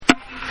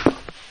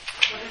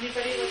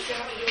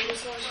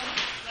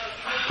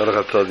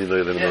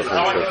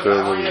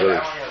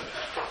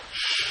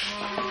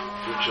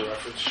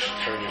reference,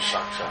 turn your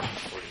socks out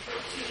before you put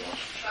them in the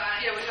wash.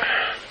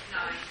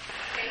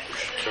 You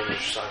should turn your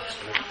socks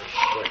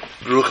straight.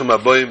 Baruchim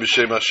Aboyim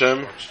b'Shem Hashem.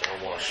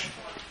 Don't wash.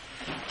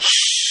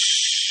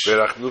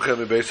 Berachnuchem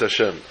b'Beis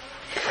Hashem.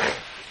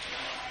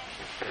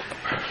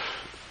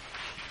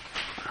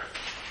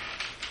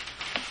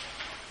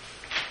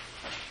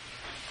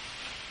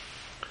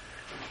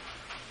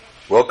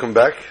 Welcome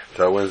back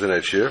to our Wednesday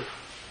night shir.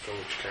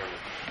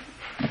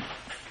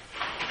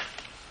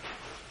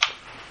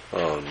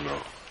 Oh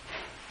no.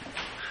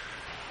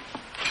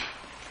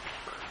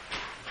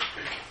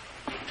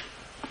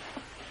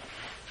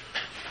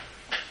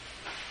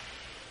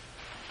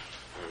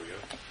 There we go.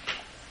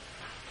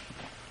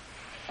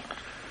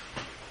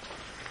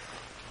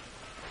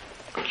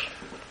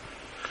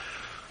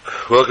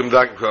 Welcome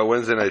back to our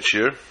Wednesday night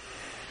shir.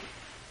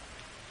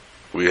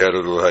 We had a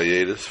little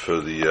hiatus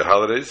for the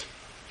holidays.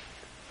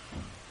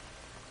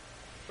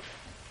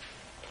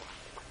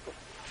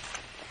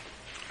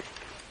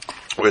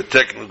 We're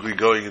technically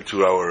going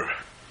into our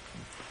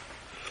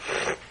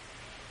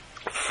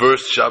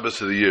first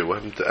Shabbos of the year. What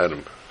happened to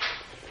Adam?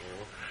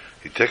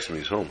 He texted me,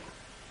 he's home.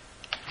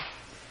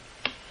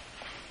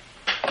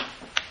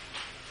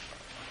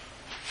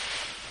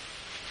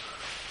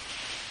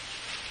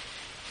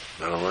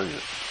 Not online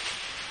yet.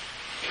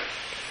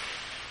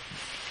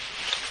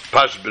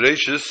 Pash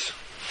Bereshis.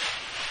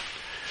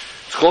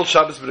 It's called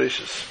Shabbos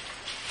Bereshis.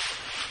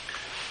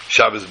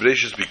 Shabbos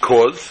Bereshis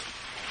because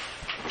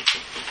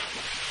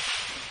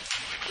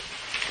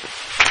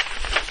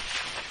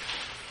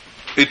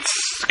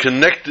it's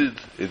connected,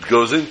 it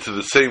goes into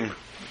the same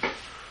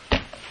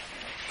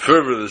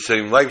fervor, the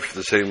same life,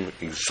 the same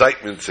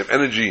excitement, same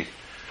energy.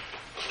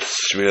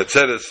 Shmir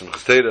Atzeres and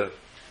Chesteda.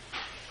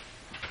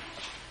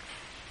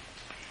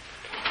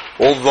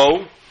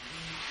 Although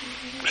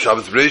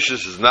Shabbos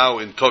Bereshis is now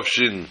in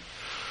Tovshin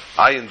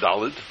Ayin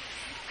Dalid,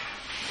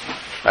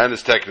 and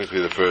is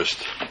technically the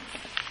first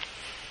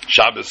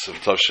Shabbos of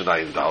Tovshin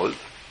Ayin Dalid,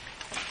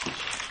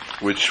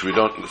 which we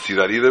don't see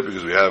that either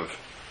because we have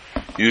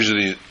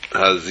usually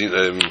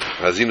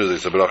Hazinu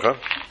is a bracha.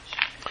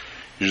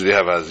 Usually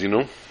have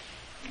Hazinu.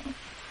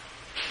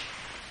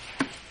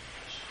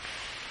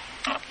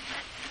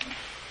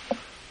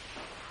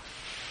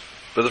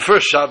 But the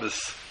first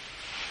Shabbos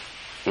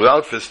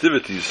without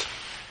festivities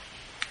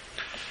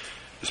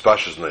is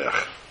Pashas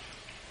Noach.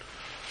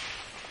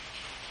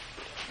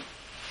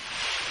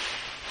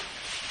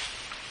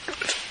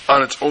 It's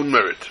on its own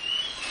merit.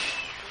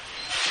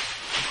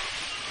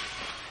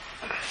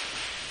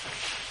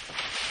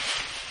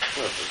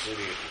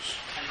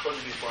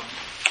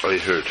 I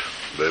heard,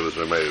 but it was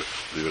my mail,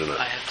 believe it or not.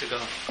 I have to go.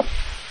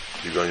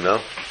 You going now?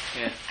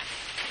 Yeah.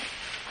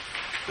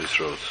 This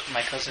road.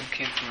 My cousin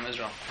came from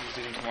Israel. He's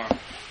leaving tomorrow.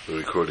 We're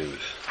recording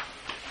this.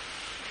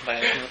 But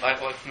I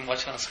can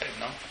watch it on Skype,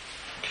 no?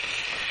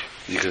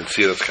 You can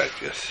see it on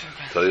Skype, yes.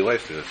 Okay. Tell your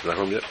wife, it's not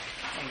home yet.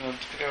 I'm going to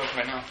pick her up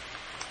right now.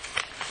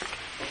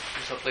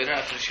 What's up later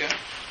after the show?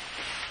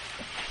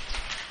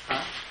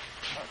 Huh?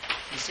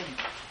 Listen.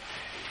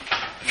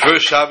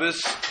 First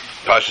Shabbos,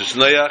 Pashas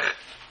Noach.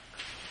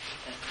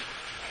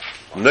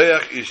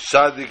 Noach is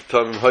tzaddik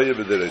tamim hoye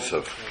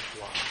b'dereisav.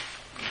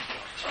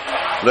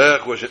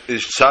 Noach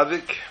is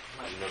tzaddik,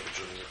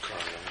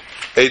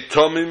 a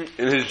tamim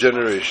in his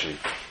generation.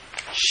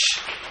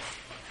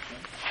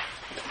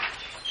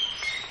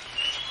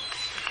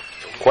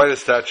 Quite a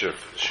stature,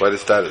 quite a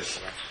status.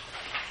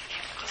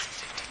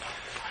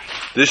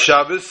 This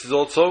Shabbos is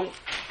also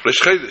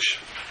Rosh Chodesh.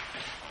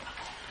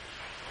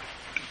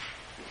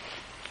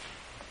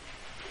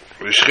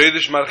 Rosh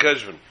Chodesh Mar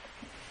Cheshvan.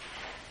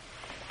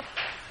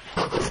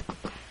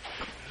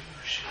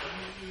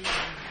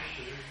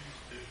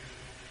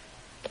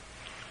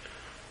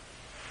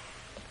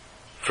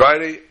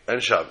 Friday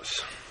and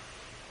Shabbos.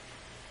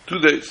 2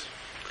 days.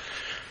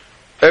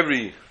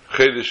 Every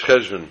Chodesh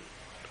Cheshvan,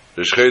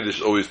 Rosh Chodesh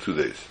is always 2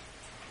 days.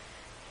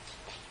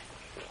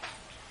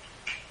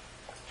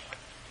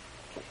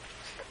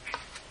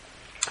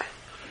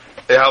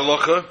 A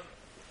halacha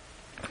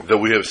that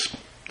we have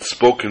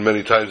spoken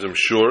many times, I'm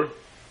sure,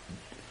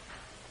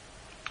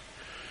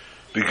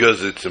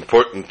 because it's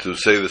important to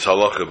say this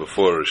halacha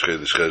before Rosh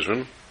Chodesh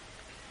Cheshvan.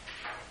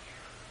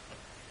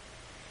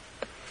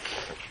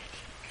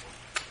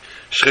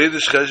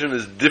 Chodesh Cheshvan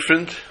is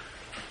different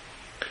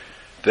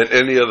than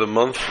any other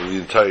month of the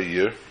entire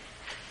year,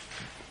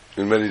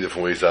 in many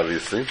different ways,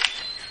 obviously.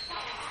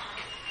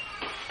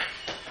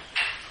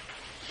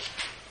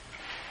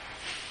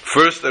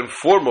 First and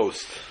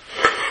foremost,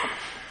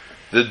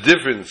 the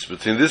difference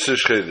between this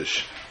Rosh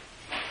Chodesh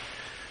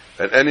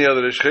and any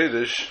other Rosh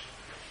Chodesh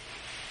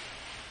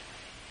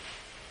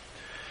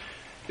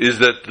is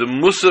that the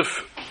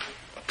Musaf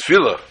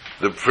Tefillah,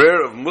 the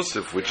prayer of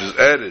Musaf, which is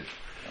added,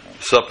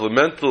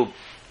 supplemental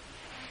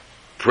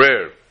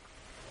prayer,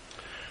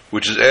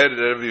 which is added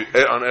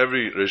on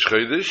every Rosh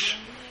Chodesh,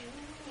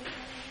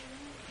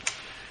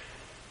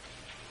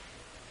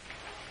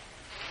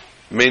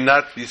 may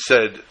not be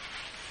said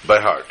by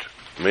heart,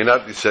 may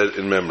not be said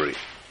in memory.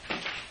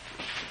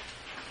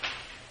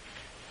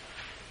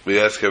 We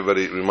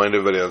remind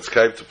everybody on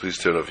Skype to please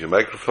turn off your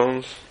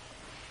microphones.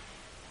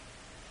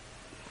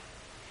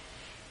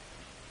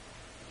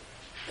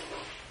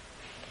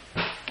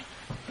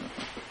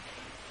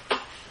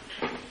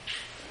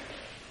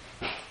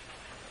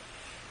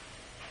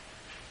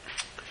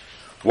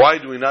 Why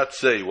may we not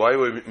say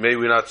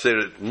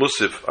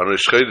Musaf on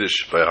Rosh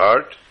Chodesh by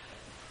heart?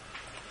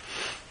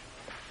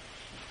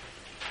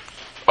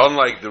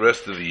 Unlike the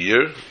rest of the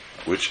year,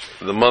 which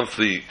the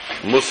monthly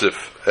Musaf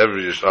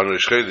every on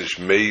Rosh Chodesh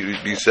may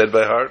be said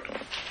by heart,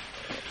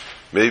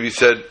 may be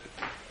said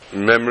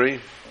in memory,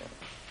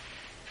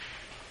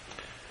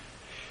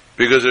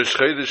 because Rosh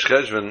Chodesh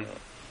Cheshvan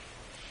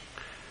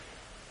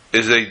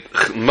is a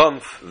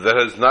month that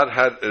has not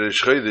had a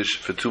Rosh Chodesh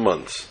for 2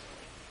 months.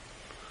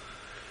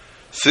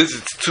 Since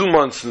it's 2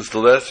 months since the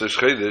last Rosh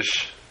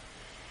Chodesh,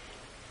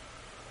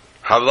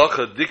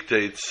 Halacha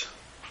dictates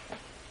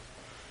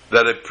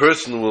that a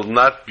person will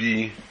not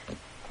be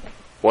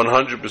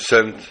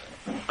 100%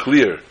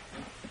 clear.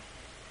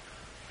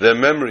 Their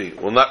memory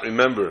will not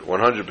remember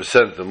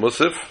 100% the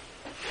Musaf,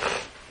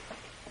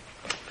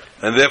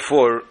 and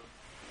therefore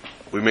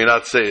we may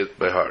not say it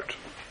by heart.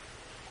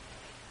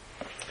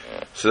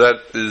 So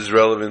that is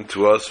relevant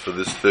to us for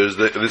this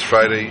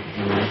Friday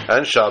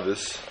and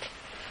Shabbos,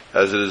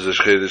 as it is a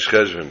Chodesh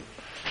Cheshvan.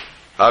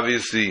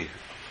 Obviously,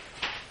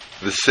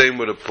 the same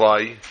would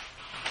apply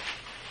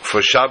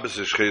for Shabbos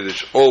and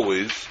Chodesh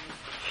always.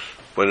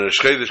 When a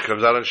Chodesh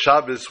comes out on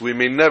Shabbos, we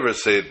may never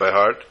say it by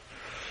heart,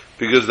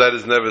 because that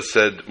is never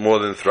said more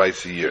than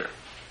thrice a year.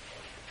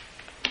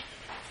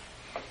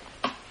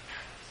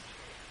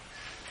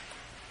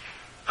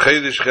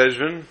 Chodesh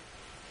Cheshvan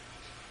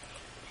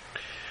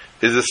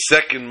is the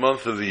second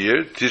month of the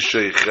year,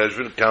 Tishrei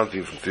Cheshvan,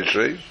 counting from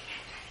Tishrei.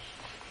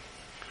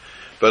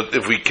 But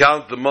if we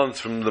count the months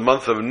from the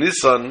month of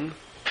Nisan,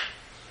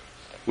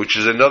 which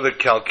is another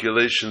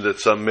calculation that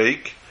some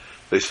make,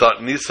 they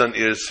start Nisan,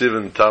 Iyar,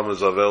 Sivan,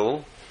 Tammuz,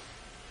 Avel,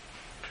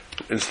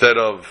 instead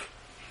of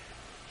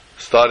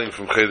starting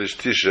from Chodesh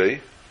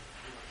Tishrei.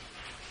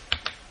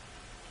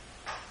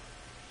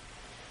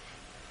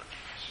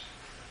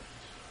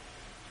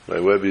 My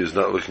Webby is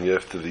not looking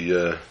after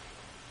the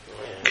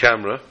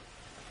camera,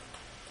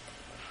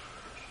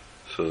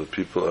 so the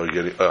people are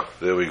getting.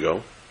 There we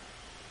go.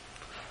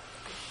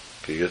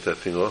 Can you get that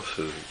thing off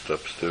so it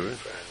stops stirring?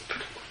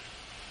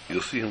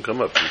 You'll see him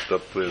come up. He'll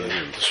stop playing.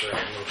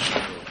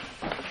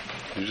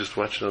 You just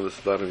watch another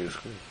spot on your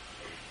screen.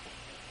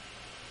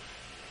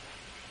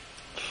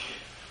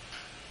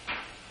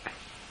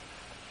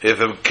 If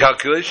a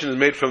calculation is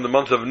made from the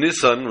month of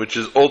Nisan, which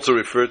is also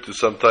referred to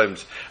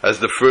sometimes as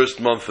the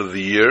first month of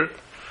the year,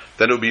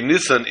 then it will be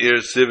Nisan,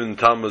 Iyar, Sivan,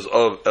 Tammuz,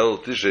 of El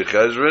Tishrei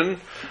Cheshvan.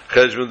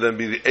 Cheshvan then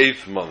be the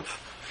 8th month,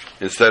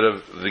 instead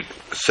of the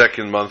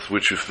second month,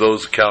 which if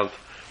those count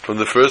from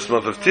the first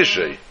month of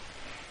Tishrei.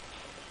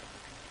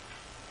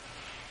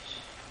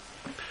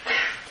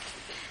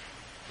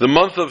 The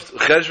month of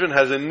Cheshvan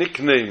has a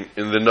nickname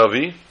in the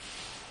Navi,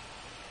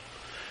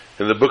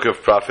 in the Book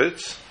of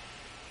Prophets,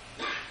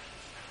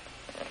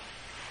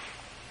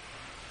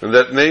 and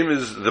that name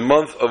is the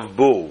month of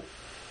Bull.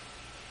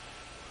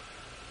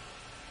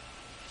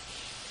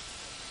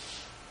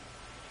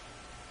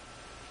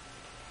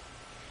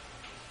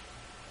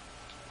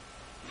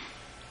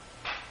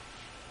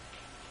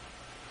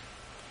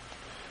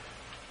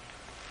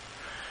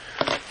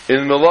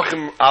 In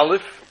Melachim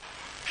Aleph,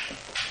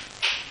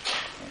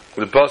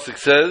 the pasuk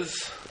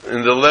says,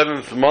 in the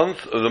 11th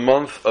month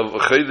of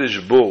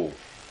Chodesh Bull,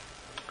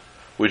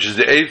 which is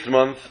the 8th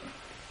month,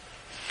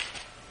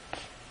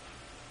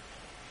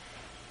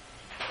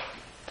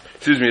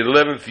 the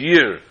 11th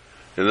year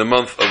in the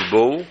month of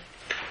Bull.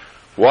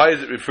 Why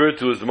is it referred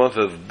to as the month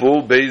of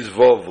Bull? Beis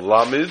Vov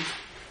Lamed,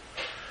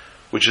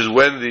 which is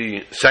when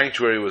the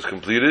sanctuary was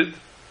completed.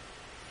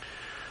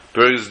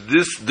 Because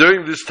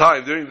during this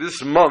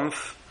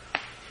month,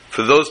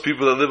 for those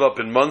people that live up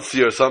in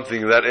Muncie or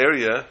something in that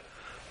area,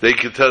 they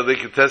could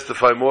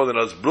testify more than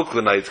us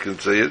Brooklynites can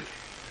say it.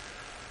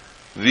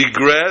 The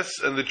grass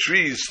and the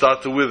trees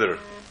start to wither.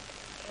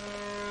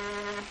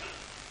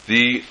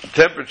 The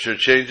temperature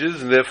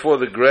changes, and therefore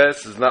the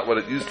grass is not what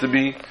it used to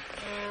be,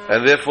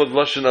 and therefore the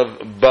lashon of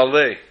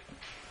balei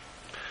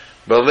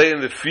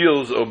in the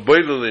fields, or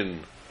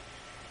boilelin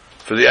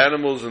for the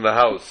animals in the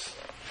house,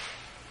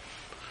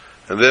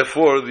 and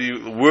therefore the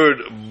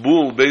word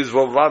Bul Beis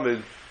Vav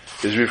Lamed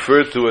is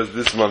referred to as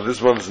this month.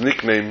 This month's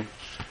nickname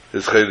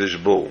is Chodesh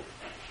Bull.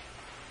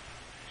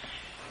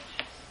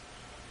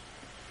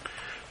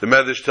 The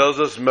Medrash tells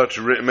us much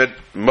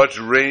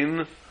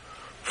rain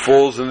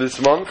falls in this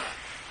month.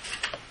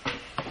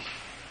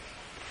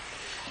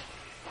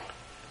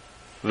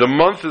 The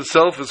month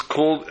itself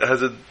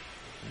has a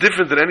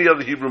different than any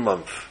other Hebrew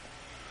month.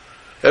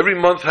 Every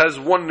month has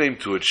one name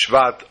to it: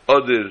 Shvat,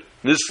 Adar,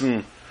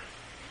 Nisan,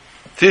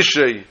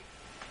 Tishrei.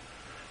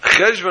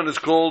 Cheshvan is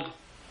called.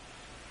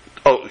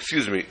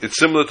 It's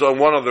similar to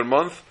one other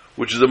month,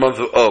 which is the month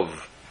of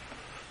Av.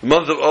 The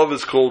month of Av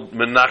is called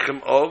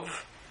Menachem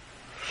Av,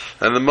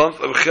 And the month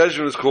of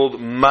Cheshvan is called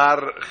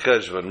Mar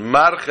Cheshvan.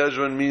 Mar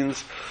Cheshvan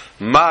means,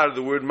 Mar,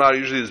 the word Mar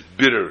usually is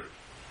bitter.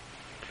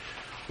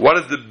 What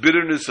is the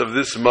bitterness of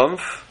this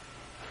month?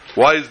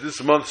 Why is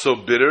this month so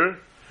bitter?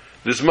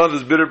 This month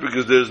is bitter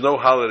because there is no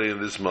holiday in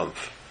this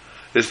month.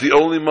 It's the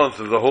only month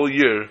of the whole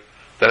year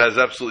that has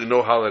absolutely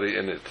no holiday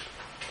in it.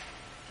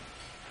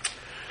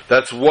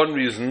 That's one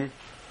reason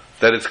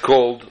that it's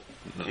called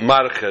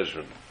Mar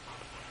Cheshvan.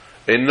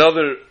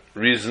 Another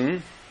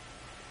reason,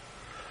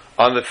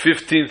 on the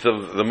 15th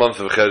of the month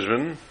of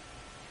Cheshvan,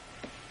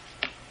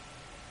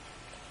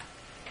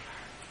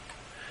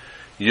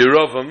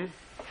 Yerovam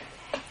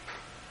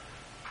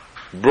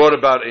brought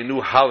about a new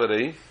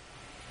holiday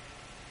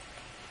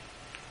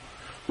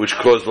which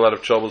caused a lot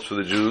of troubles for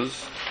the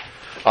Jews.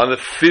 On the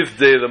 5th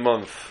day of the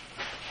month,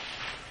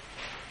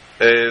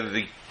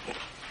 the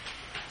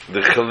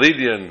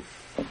Chaldean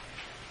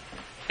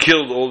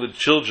killed all the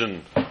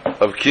children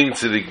of King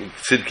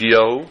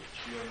Tzidkiyahu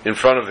in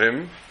front of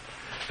him,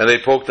 and they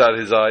poked out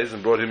his eyes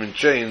and brought him in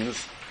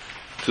chains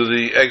to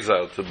the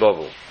exile, to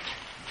Babel.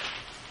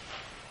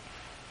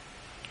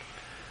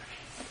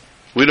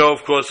 We know,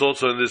 of course,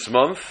 also in this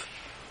month,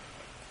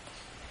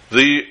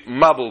 the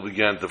Mabul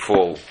began to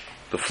fall.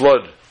 The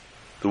flood,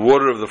 the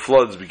water of the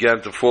floods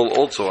began to fall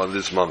also on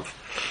this month.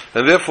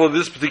 And therefore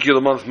this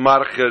particular month,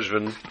 Mar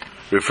Cheshvan,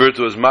 referred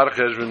to as Mar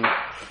Cheshvan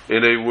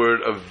in a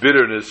word of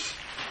bitterness,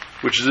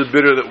 which is a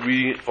bitter that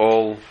we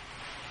all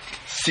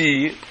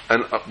see,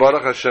 and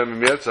Baruch Hashem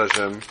and Yetz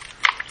Hashem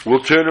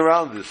will turn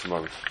around this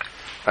month.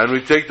 And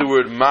we take the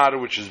word Mar,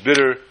 which is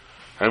bitter,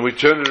 and we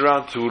turn it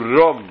around to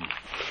Rom.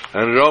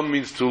 And Rom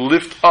means to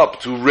lift up,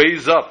 to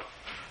raise up.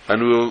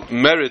 And we will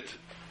merit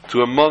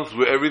to a month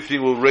where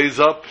everything will raise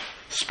up,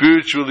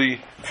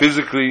 spiritually,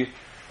 physically,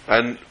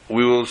 and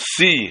we will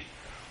see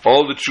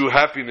all the true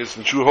happiness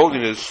and true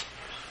holiness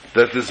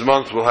that this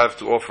month will have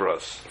to offer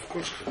us. Of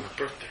course, because my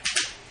birthday.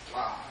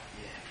 Wow,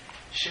 yeah.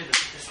 Shit,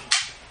 this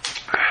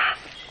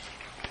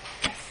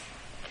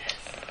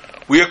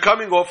We are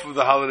coming off of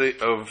the holiday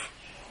of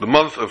the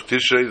month of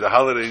Tishrei, the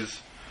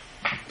holidays,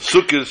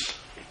 Sukkot,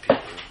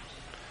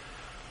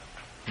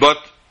 but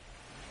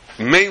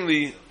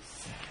mainly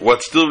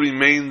what still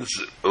remains,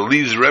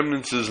 leaves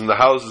remnants in the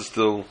houses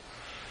still,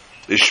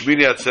 is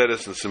Shmini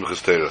Atzeres and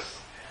Simchas Torah.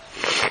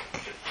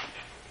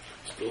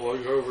 Still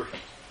long over.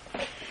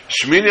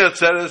 Shmini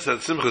Atzeres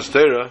and Simchas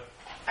Torah,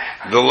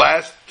 the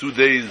last 2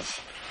 days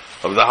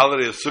of the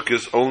holiday of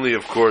Sukkot, only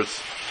of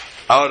course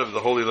out of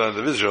the Holy Land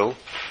of Israel.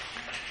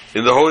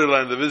 In the Holy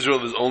Land of Israel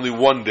there's only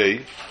 1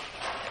 day.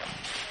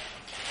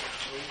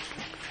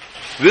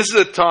 This is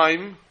a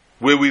time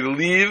where we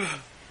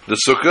leave the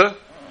Sukkah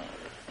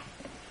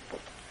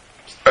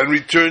and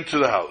return to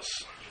the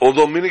house.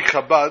 Although Minik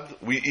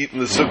Chabad, we eat in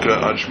the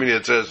Sukkah on Shmini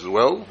Atzeres as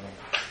well.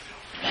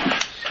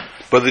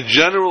 But the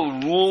general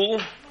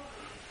rule,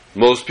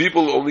 most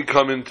people only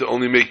come in to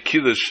only make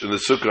Kiddush in the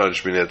Sukkah on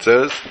Shmini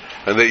Atzeres,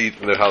 and they eat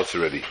in their house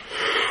already.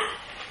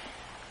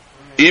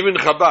 Even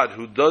Chabad,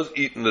 who does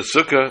eat in the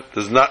Sukkah,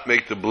 does not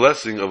make the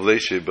blessing of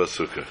Leishe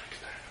Basukkah.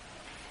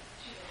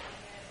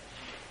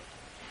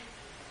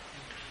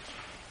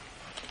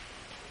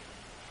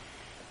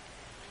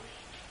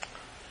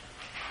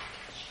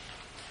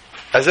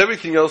 As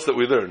everything else that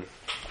we learn,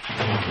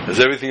 as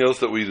everything else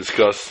that we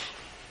discuss,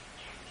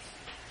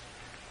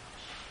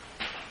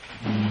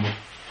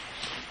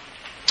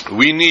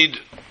 we need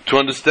to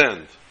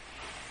understand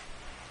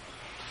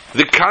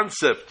the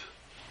concept,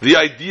 the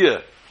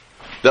idea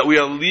that we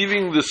are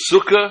leaving the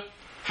Sukkah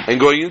and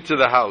going into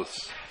the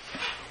house.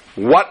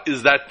 What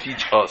does that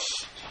teach us?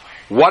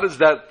 What is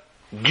that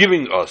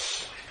giving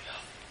us?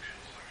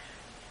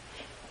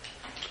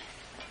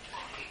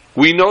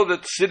 We know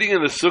that sitting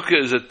in the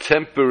Sukkah is a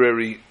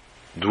temporary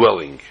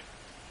dwelling.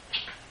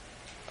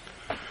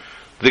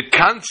 The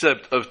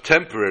concept of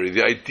temporary,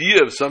 the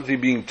idea of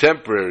something being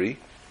temporary,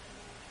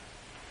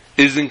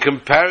 is in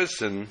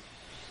comparison,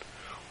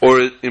 or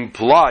it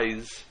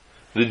implies,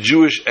 the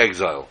Jewish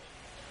exile.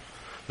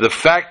 The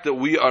fact that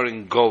we are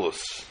in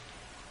Golus.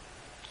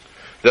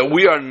 That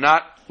we are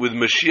not with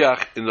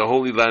Mashiach in the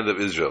Holy Land of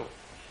Israel.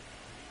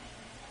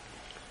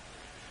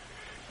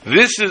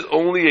 This is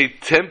only a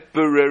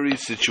temporary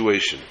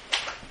situation.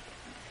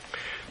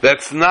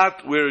 That's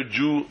not where a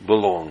Jew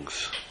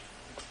belongs.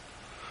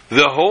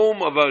 The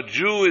home of a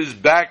Jew is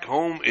back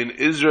home in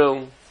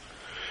Israel,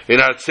 in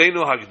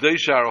Artzeinu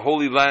HaKadosh, our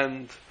holy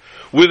land,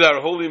 with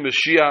our holy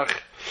Mashiach,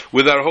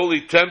 with our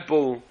holy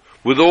temple,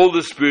 with all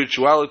the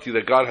spirituality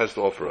that God has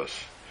to offer us.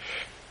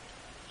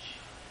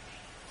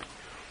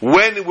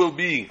 When it will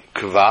be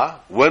kva,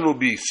 when it will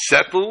be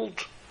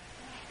settled,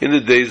 in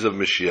the days of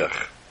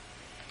Mashiach.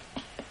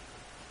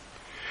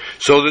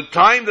 So the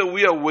time that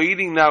we are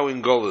waiting now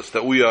in Golus,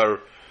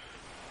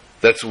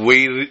 that's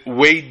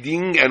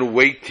waiting and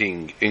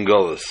waiting in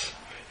Golus,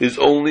 is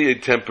only a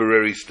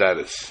temporary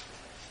status.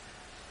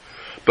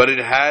 But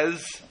it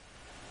has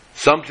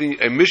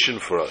something, a mission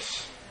for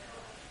us.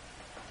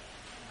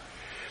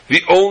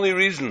 The only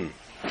reason,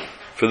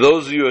 for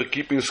those of you who are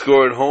keeping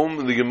score at home,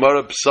 in the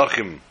Gemara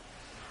Pesachim,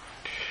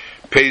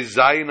 Pei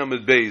Zayin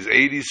Amid Beis,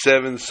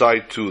 87,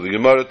 side 2. The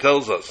Gemara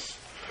tells us,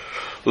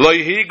 Lo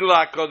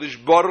yihigla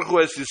HaKadosh Baruch Hu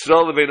es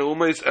Yisrael lebein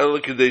ha'umayis ela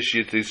kedei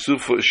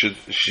she'yetesfu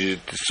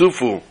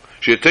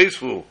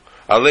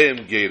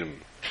aleim geirim.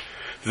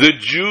 The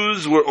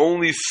Jews were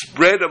only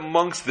spread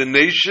amongst the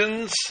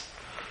nations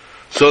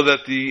so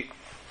that the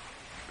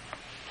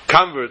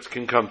converts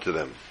can come to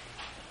them.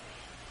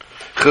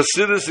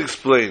 Chassidus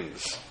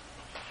explains,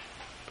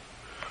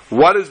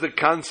 what is the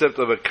concept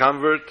of a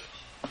convert?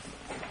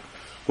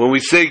 When we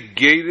say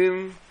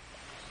Geirim,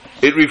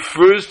 it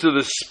refers to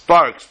the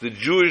sparks, the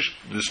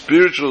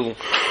spiritual,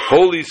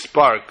 holy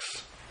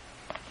sparks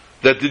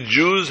that the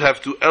Jews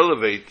have to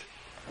elevate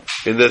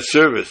in their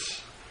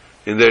service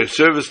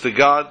to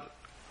God,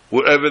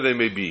 wherever they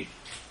may be.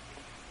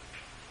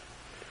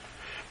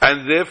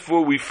 And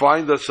therefore we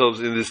find ourselves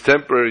in this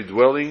temporary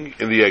dwelling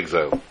in the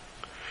exile,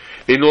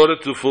 in order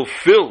to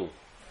fulfill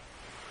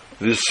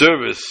the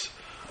service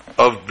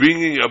of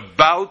bringing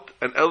about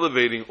and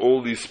elevating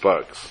all these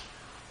sparks.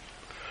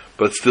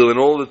 But still, in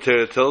all the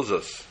Torah tells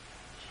us,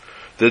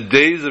 the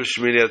days of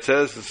Shmini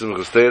Atzeres and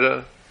Simchas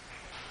Torah,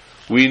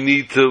 we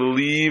need to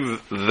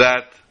leave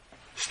that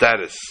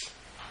status.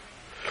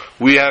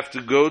 We have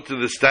to go to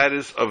the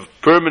status of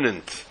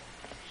permanent,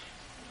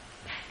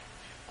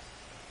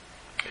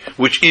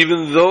 which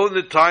even though in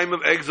the time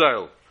of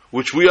exile,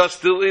 which we are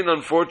still in,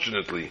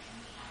 unfortunately,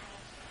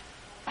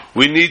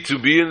 we need to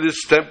be in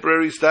this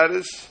temporary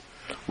status,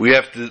 we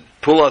have to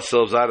pull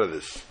ourselves out of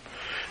this.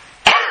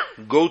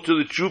 Go to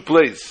the true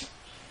place.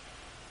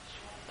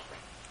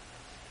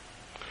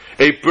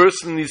 A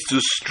person needs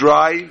to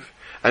strive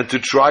and to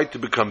try to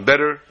become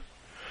better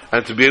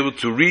and to be able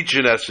to reach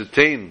and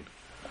ascertain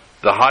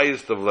the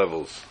highest of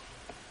levels,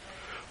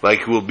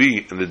 like it will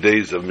be in the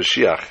days of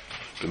Mashiach.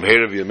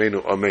 B'meira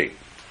v'yameinu, amen.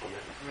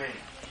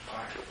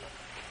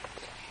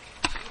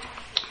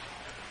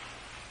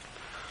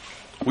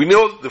 We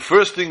know the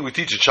first thing we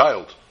teach a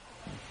child,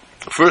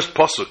 the first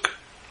pasuk,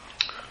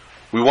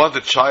 we want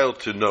the child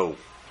to know.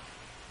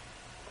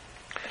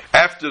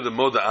 After the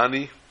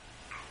Moda'ani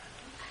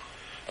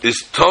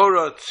is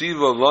Torah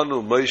Tziva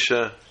Lanu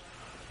Moshe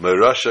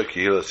Merasha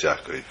Kehilas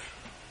Yaakov.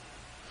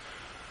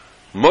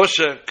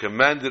 Moshe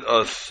commanded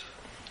us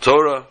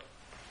Torah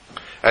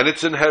and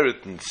its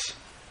inheritance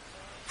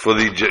for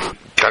the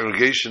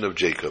congregation of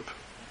Jacob.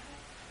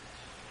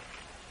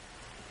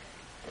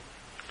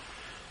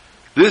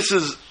 This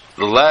is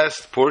the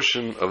last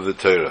portion of the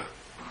Torah.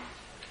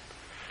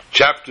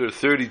 Chapter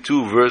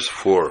 32, verse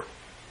 4.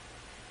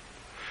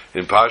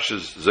 In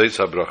Parshas Zeis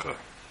HaBracha.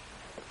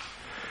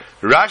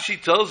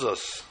 Rashi tells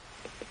us,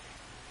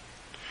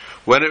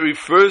 when it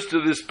refers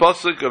to this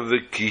pasuk of the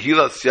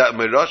Kehilas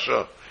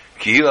Merasha,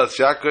 Kehilas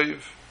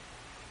Yaakov,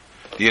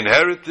 the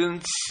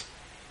inheritance,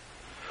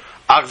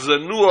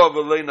 Achzanua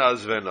v'leina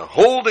azvena,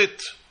 hold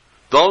it,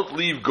 don't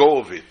leave go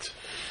of it.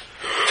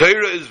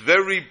 Torah is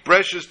very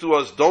precious to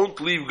us, don't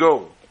leave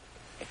go.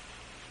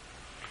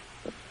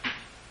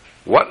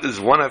 What does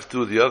one have to do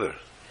with the other?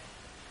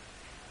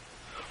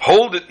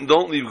 Hold it and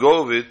don't leave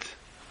go of it.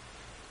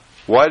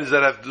 Why does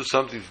that have to do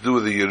something to do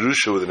with the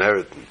Yerusha, with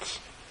inheritance?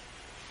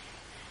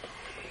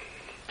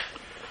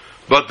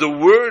 But the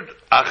word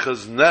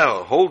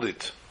achazneh, hold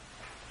it,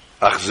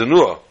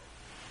 achzenua,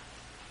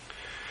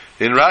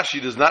 in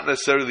Rashi does not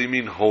necessarily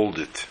mean hold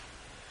it.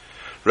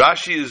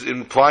 Rashi is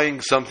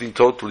implying something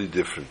totally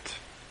different.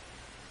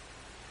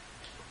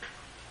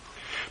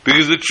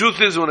 Because the truth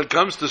is, when it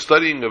comes to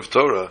studying of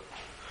Torah,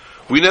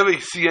 we never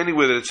see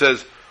anywhere that it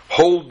says,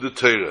 hold the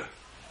Torah.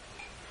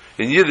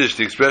 In Yiddish,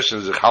 the expression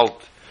is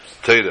halt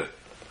Torah,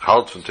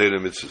 halt from Torah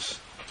mitzvahs.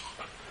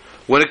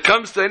 When it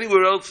comes to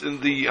anywhere else in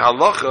the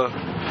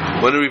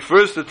halacha, when it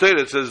refers to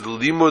Torah, it says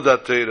limud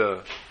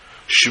Torah,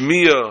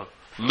 shmiya,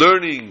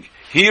 learning,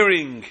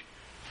 hearing,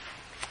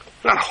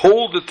 not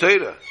hold the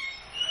Torah.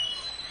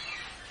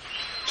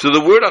 So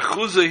the word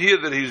achuzah here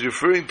that he's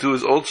referring to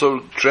is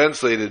also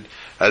translated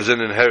as an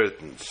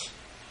inheritance.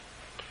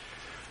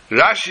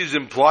 Rashi is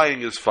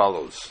implying as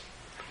follows.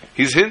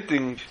 He's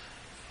hinting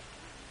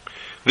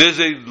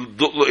there's a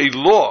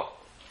law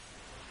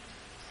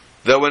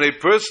that when a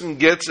person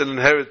gets an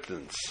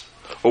inheritance,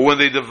 or when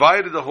they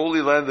divided the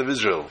Holy Land of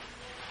Israel,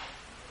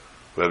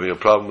 we're having a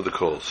problem with the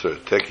call, sir.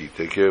 Techie,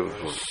 take care of the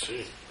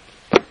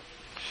phone.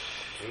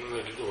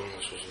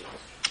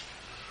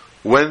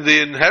 When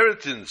the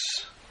inheritance,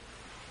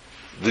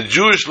 the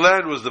Jewish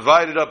land was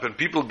divided up and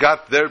people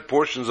got their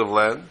portions of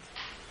land,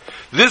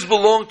 this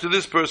belonged to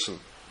this person.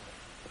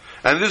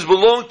 And this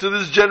belonged to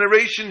this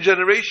generation.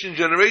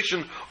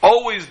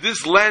 Always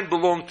this land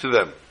belonged to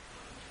them.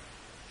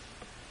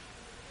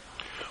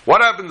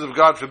 What happens if,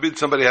 God forbid,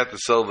 somebody had to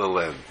sell their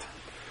land?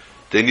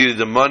 They needed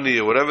the money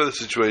or whatever the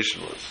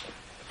situation was.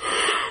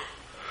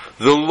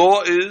 The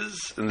law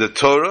is, in the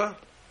Torah,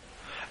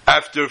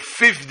 after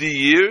 50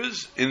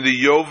 years, in the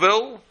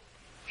Yovel,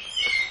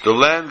 the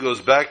land goes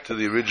back to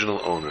the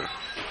original owner.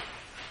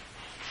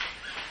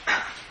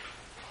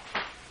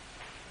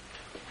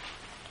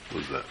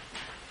 Who's that?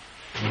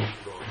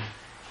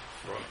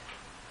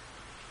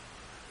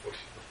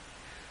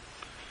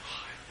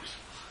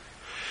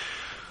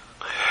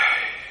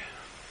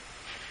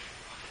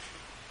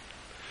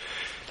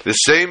 The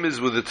same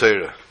is with the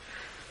Torah.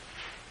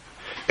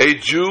 A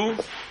Jew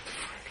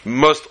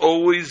must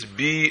always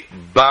be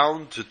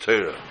bound to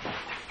Torah.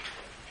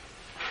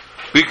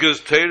 Because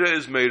Torah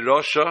is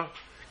Meirosha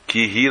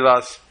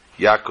Kihilas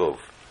Yaakov.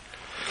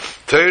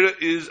 Torah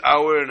is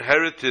our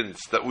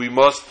inheritance that we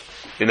must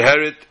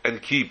inherit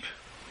and keep.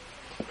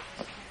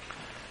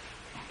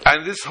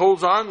 And this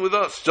holds on with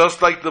us,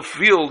 just like the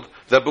field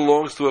that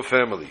belongs to a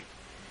family.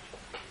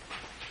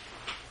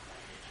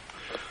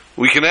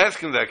 We can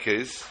ask in that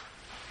case,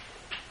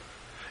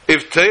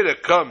 if Torah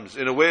comes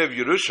in a way of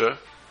Yerusha,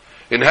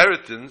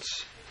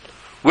 inheritance,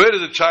 where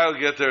does the child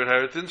get their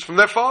inheritance? From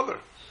their father.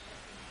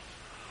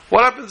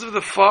 What happens if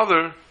the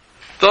father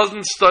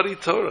doesn't study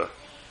Torah?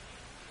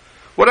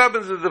 What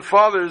happens if the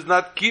father is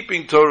not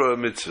keeping Torah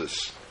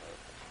mitzvahs?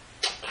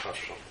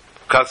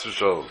 Chas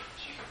v'sholom.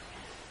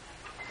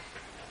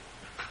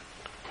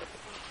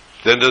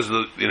 Then does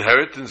the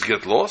inheritance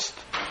get lost?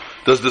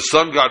 Does the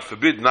son, God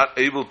forbid, not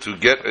able to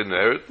get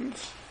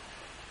inheritance?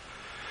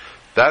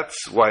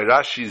 That's why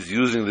Rashi is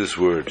using this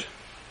word.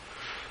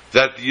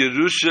 That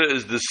Yerusha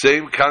is the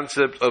same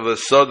concept of a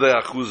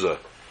Sadeh Achuza,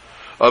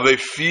 of a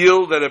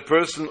field that a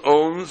person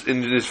owns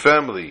in his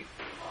family.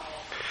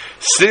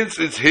 Since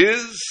it's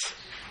his,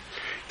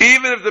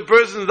 even if the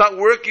person is not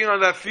working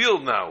on that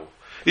field now,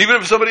 even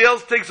if somebody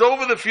else takes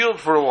over the field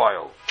for a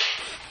while,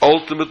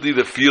 ultimately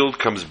the field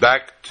comes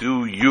back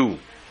to you.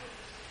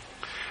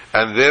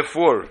 And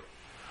therefore,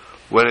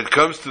 when it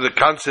comes to the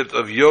concept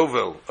of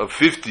Yovel, of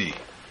 50,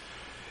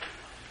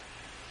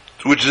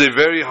 which is a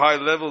very high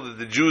level that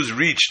the Jews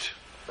reached,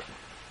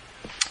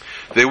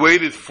 they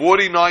waited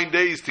 49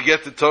 days to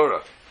get the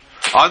Torah.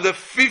 On the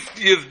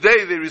 50th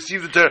day they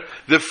received the Torah.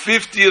 The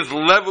 50th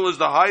level is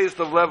the highest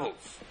of levels.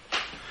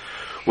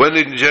 When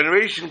the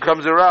generation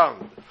comes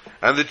around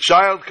and the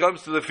child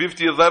comes to the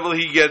 50th level,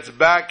 he gets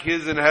back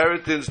his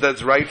inheritance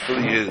that's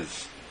rightfully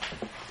his.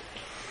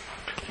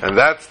 And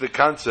that's the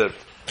concept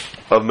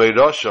of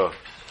Meirosha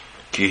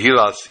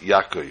Kihilas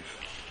Yaakov.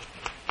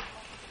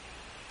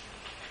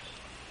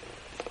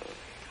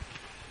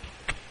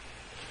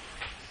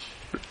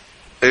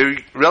 A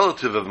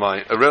relative of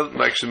mine,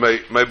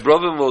 actually my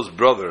brother-in-law's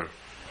brother,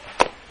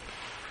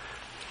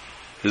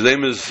 his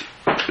name is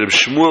Reb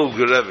Shmuel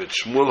Gerevich,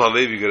 Shmuel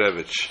Halevi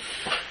Gerevich.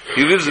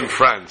 He lives in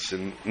France,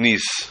 in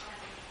Nice.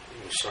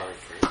 I'm sorry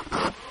for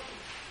you.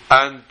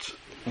 And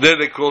there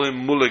they call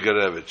him Mullah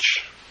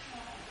Gerevich.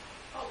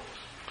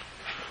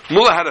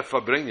 Mullah had a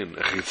Fabrengen,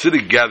 a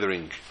Chassidic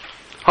gathering.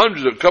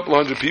 A couple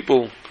hundred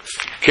people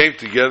came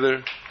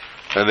together,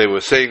 and they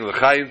were saying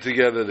L'chaim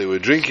together, they were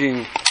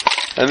drinking,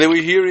 and they were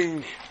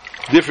hearing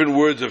different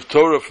words of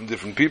Torah from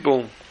different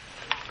people.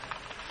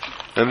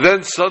 And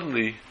then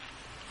suddenly,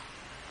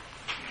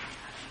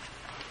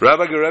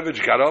 Rabbi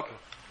Gerevich got up,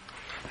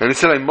 and he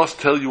said, I must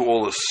tell you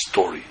all a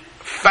story.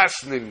 A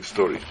fascinating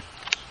story.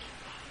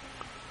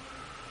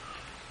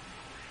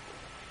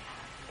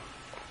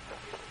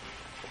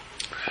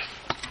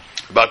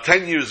 About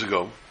 10 years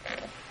ago,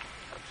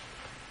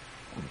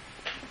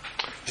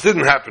 this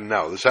didn't happen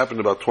now, this happened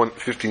about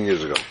 15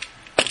 years ago.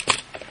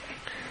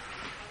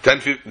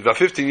 About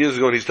 15 years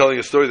ago, and he's telling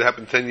a story that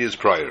happened 10 years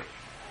prior.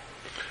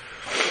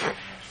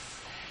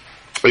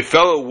 A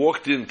fellow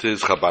walked into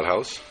his Chabad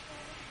house.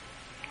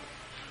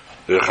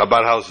 The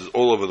Chabad house is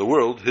all over the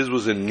world. His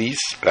was in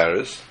Nice,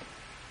 Paris,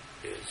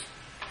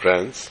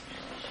 France.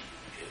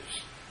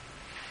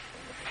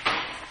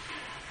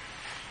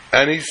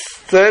 And he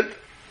said,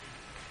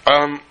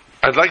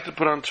 I'd like to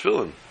put on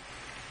tefillin.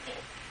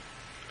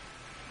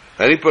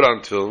 And he put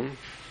on tefillin.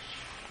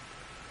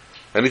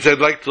 And he said,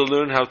 I'd like to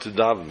learn how to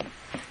daven.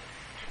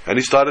 And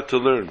he started to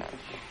learn.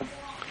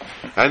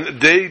 And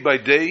day by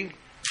day,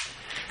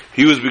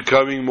 he was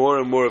becoming more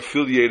and more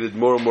affiliated,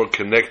 more and more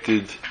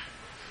connected.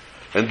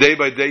 And day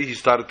by day, he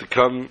started to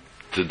come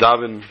to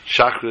daven,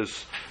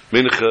 Shachris,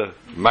 Mincha,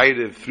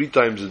 Ma'ariv, 3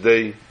 times a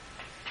day.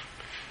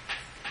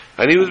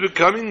 And he was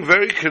becoming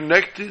very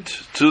connected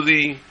to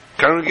the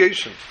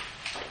congregation.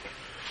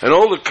 And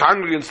all the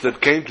congregants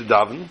that came to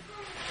daven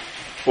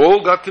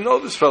all got to know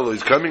this fellow.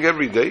 He's coming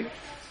every day.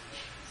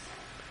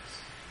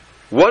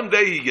 One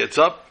day he gets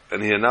up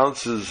and he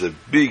announces a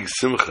big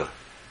simcha.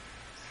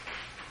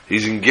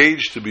 He's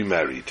engaged to be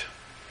married.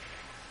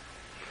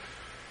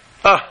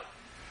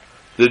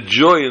 The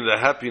joy and the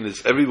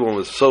happiness, everyone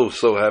was so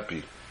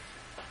happy.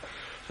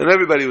 And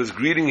everybody was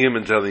greeting him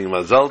and telling him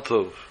Mazal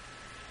Tov.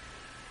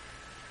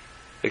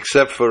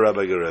 Except for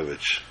Rabbi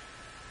Gerevich.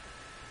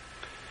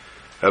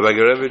 Rabbi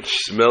Gerevich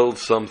smelled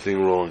something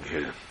wrong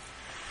here.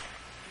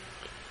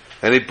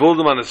 And he pulled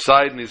him on the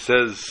side and he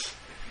says,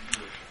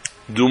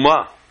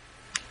 Duma,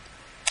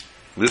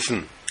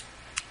 listen,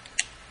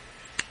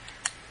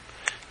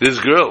 this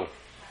girl,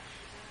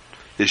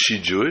 is she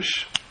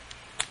Jewish?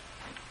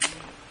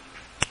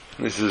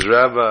 And he says,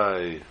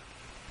 Rabbi,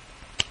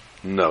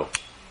 no.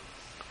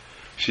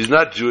 She's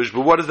not Jewish,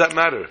 but what does that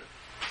matter?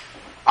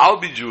 I'll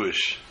be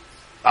Jewish.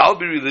 I'll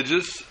be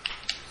religious.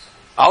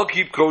 I'll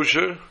keep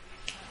kosher.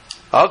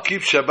 I'll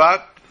keep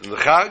Shabbat and the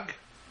Chag.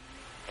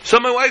 So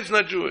my wife's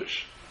not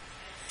Jewish.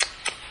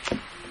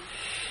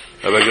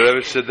 Rabbi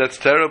Gerevich said, that's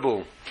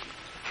terrible.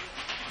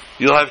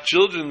 You'll have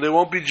children, they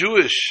won't be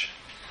Jewish.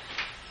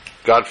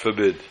 God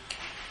forbid.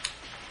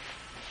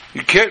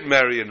 You can't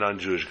marry a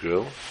non-Jewish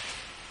girl.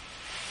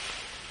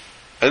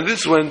 And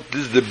this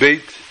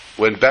debate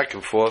went back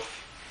and forth.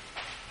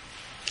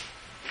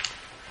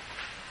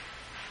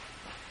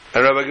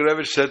 And Rabbi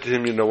Gerevich said to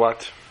him, you know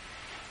what?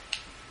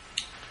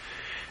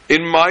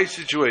 In my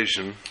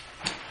situation,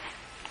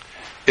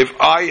 if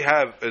I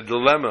have a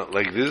dilemma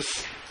like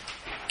this,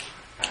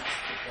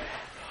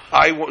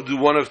 I do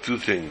one of two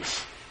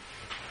things.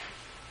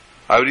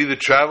 I would either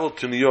travel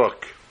to New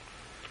York.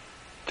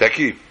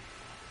 Teki.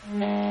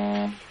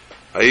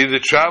 I either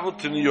travel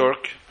to New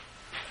York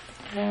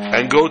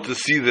and go to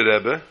see the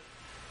Rebbe.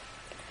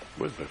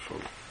 Where's my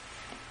phone?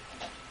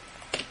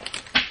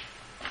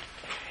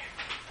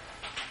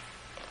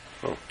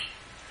 Oh.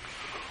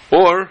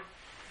 Or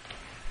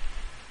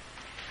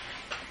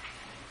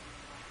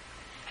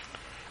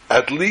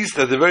at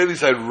the very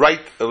least, I'd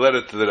write a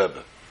letter to the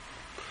Rebbe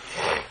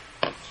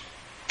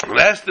and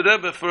ask the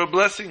Rebbe for a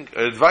blessing,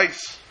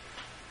 advice.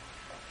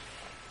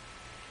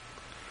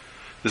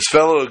 This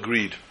fellow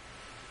agreed.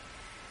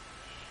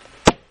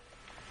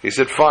 He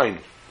said, fine,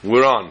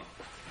 we're on.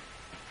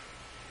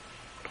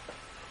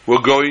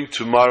 We're going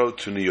tomorrow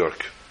to New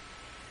York.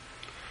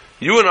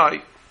 You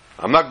and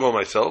I'm not going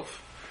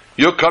myself,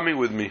 you're coming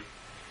with me.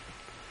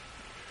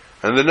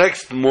 And the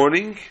next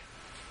morning,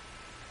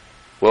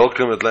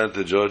 welcome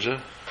Atlanta,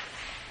 Georgia,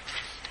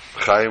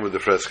 Chaim with the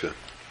fresca.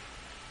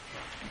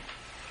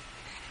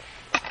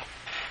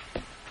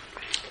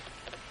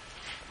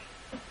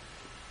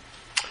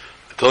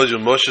 I told you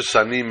Moshe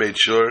Sani made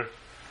sure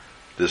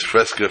this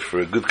fresca for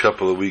a good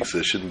couple of weeks,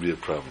 there shouldn't be a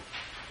problem.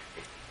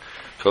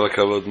 Kol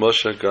HaKavod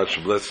Moshe, God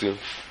should bless you.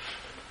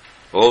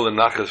 All the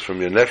nachas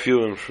from your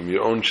nephew and from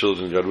your own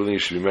children, God willing, you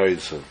should be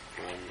married soon.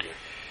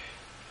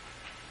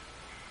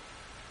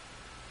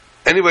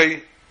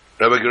 Anyway,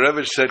 Rabbi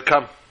Gerevich said,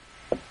 come.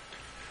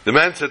 The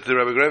man said to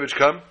Rabbi Gerevich,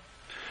 come.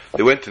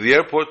 They went to the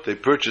airport, they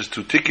purchased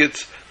 2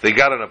 tickets, they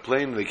got on a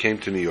plane, and they came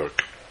to New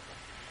York.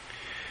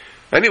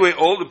 Anyway,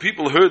 all the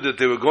people heard that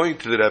they were going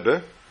to the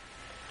Rebbe,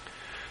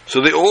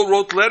 so they all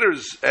wrote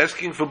letters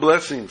asking for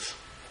blessings.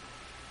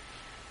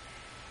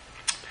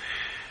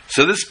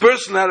 So this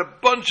person had a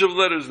bunch of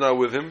letters now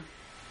with him,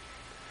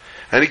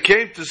 and he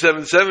came to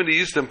 770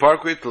 Eastern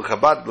Parkway, to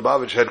Chabad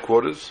Lubavitch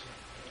headquarters,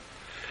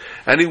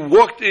 and he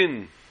walked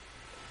in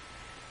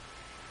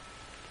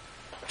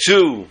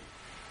to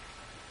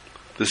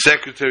the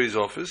secretary's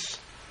office,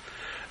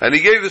 and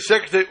he gave the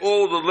secretary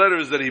all the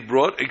letters that he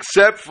brought,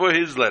 except for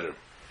his letter.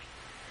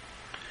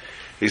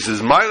 He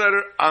says, my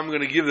letter, I'm going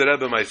to give the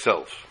Rebbe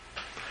myself.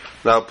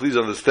 Now, please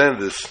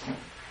understand this.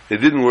 It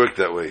didn't work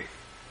that way.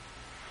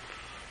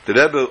 The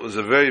Rebbe was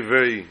a very,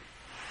 very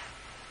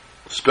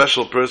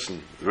special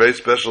person, a very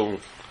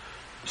special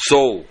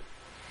soul.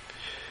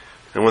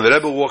 And when the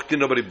Rebbe walked in,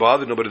 nobody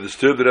bothered, nobody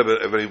disturbed the Rebbe.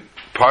 Everybody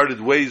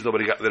parted ways,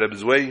 nobody got in the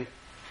Rebbe's way.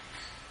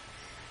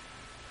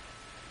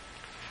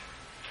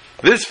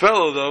 This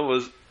fellow, though,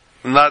 was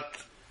not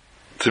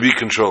to be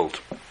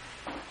controlled.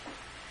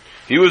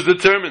 He was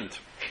determined.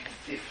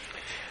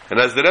 And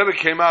as the Rebbe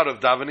came out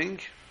of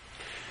davening,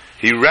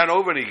 he ran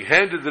over and he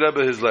handed the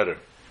Rebbe his letter.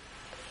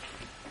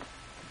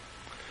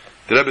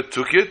 The Rebbe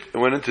took it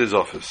and went into his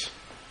office.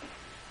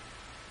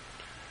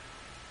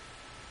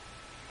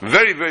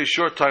 Very, very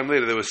short time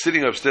later, they were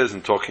sitting upstairs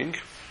and talking.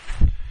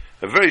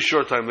 A very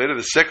short time later,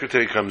 the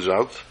secretary comes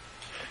out.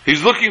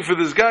 He's looking for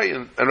this guy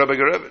and Rabbi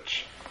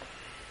Gerevich.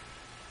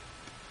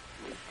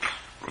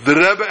 The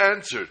Rebbe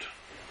answered.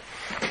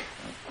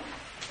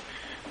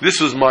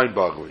 This was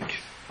mind-boggling.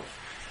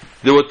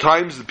 There were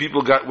times that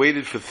people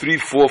waited for 3,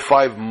 4,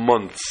 5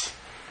 months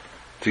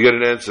to get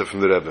an answer from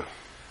the Rebbe.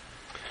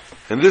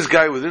 And this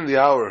guy, within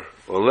the hour,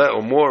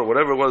 or more,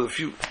 whatever it was,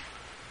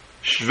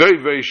 very,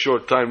 very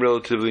short time,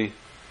 relatively,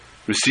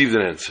 received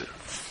an answer.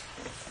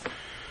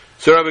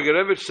 So Rabbi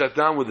Gerevich sat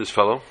down with this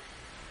fellow,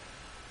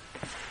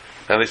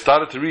 and they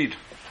started to read.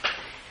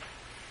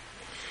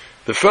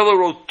 The fellow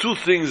wrote 2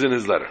 things in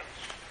his letter.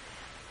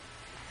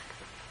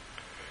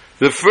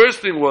 The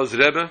first thing was,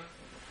 Rebbe,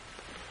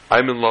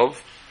 I'm in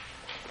love.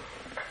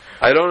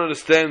 I don't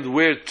understand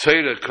where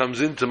Torah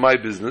comes into my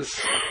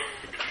business,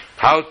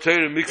 how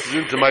Torah mixes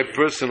into my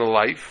personal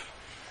life.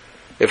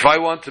 If I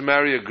want to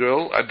marry a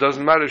girl, it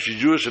doesn't matter if she's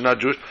Jewish or not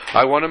Jewish,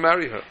 I want to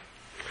marry her.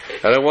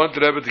 And I want the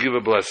Rebbe to give a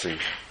blessing.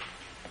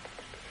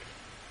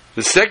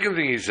 The second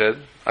thing he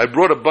said, I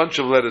brought a bunch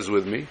of letters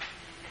with me.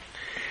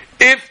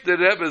 If the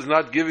Rebbe is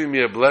not giving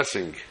me a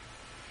blessing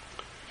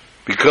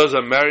because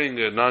I'm marrying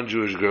a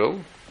non-Jewish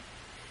girl,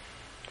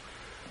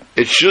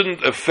 it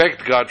shouldn't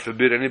affect, God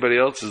forbid, anybody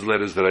else's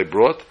letters that I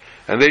brought,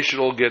 and they should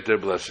all get their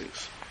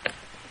blessings.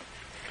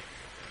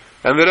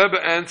 And the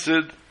Rebbe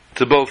answered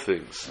to both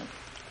things.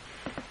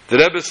 The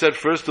Rebbe said,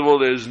 first of all,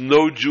 there is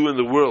no Jew in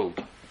the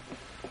world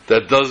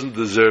that doesn't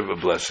deserve a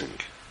blessing.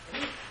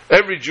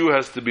 Every Jew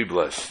has to be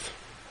blessed.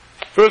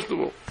 First of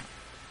all.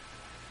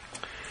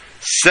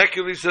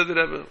 Secondly, said the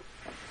Rebbe,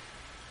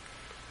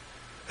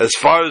 as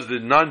far as the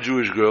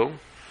non-Jewish girl,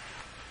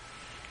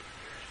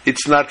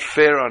 it's not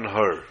fair on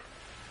her.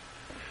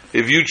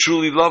 If you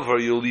truly love her,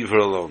 you'll leave her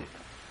alone.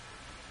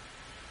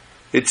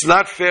 It's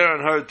not fair on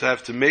her to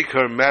have to make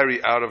her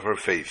marry out of her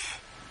faith.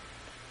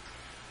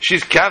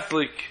 She's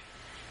Catholic,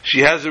 she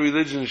has a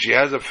religion, she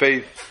has a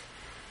faith.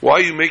 Why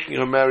are you making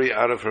her marry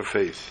out of her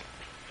faith?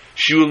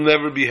 She will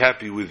never be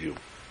happy with you.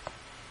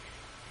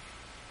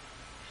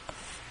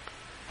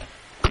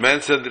 The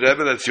man said,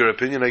 Rebbe, that's your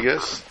opinion, I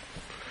guess.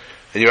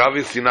 And you're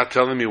obviously not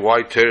telling me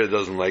why Torah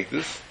doesn't like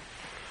this.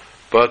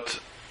 But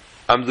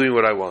I'm doing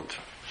what I want.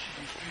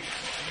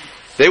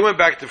 They went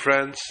back to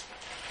France.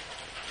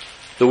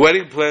 The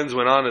wedding plans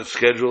went on as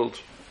scheduled.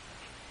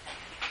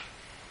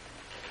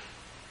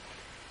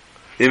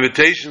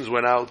 Invitations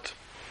went out.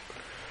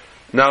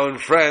 Now in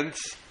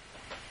France,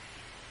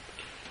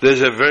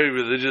 there's a very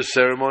religious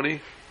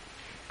ceremony,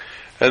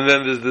 and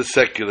then there's the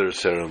secular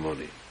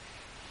ceremony.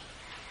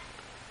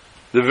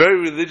 The very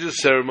religious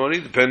ceremony,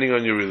 depending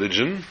on your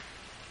religion,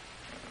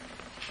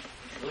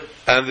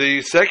 and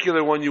the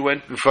secular one, you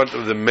went in front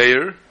of the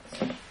mayor,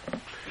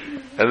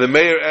 and the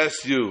mayor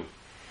asked you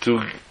to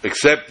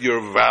accept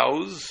your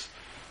vows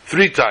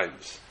 3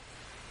 times.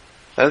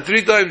 And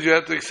 3 times you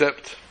had to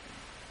accept.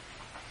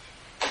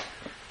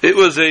 It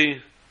was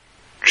a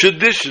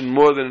tradition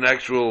more than an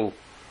actual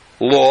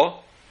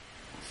law,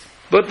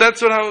 but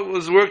that's how it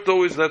was worked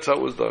always, and that's how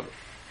it was done.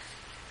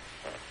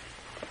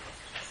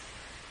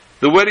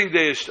 The wedding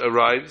day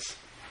arrives,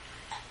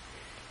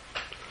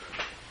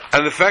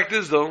 and the fact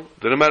is, though,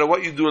 that no matter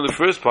what you do in the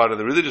first part of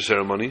the religious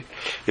ceremony,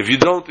 if you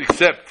don't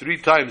accept 3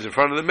 times in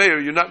front of the mayor,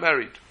 you're not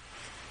married.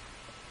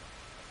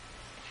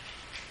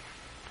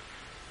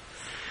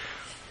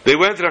 They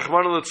went,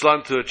 Rachmana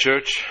litzlan, to a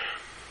church,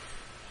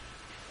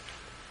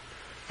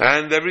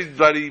 and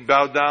everybody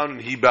bowed down,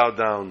 and he bowed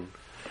down.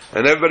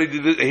 And everybody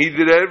did it, and he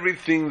did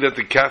everything that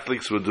the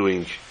Catholics were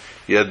doing.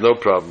 He had no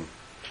problem.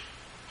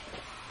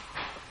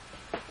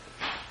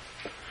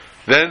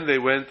 Then they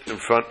went in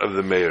front of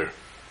the mayor.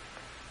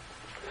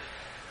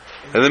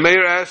 And the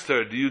mayor asked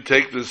her, do you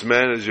take this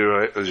man as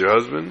your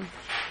husband?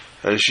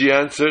 And she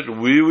answered,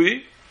 oui,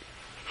 oui.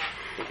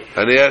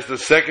 And he asked the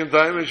second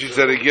time, and she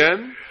said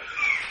again.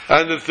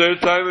 And the third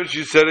time, and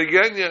she said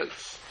again,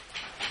 yes.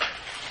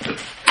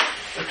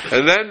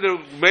 And then the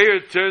mayor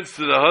turns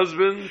to the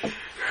husband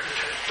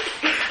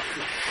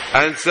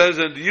and says,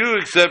 and do you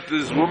accept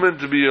this woman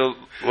to be a,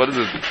 what is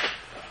it?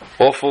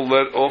 Awful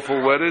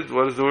wedded?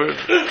 What is the word?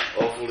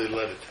 Awfully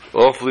leaded.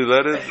 Awfully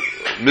leaded?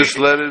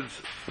 Misleaded?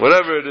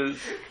 Whatever it is.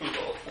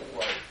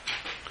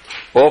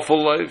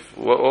 Awful life?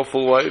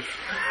 Awful wife?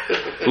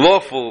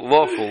 Lawful.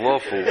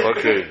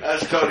 Okay.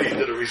 That's Tony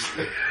did a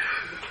recently.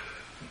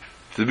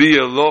 To be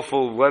a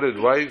lawful wedded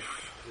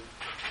wife,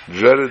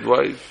 dreaded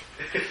wife.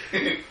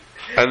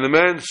 And the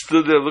man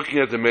stood there looking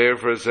at the mayor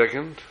for a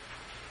second.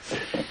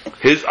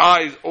 His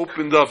eyes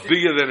opened up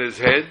bigger than his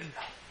head.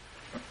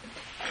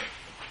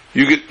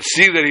 You could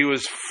see that he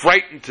was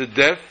frightened to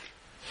death.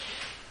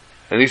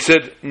 And he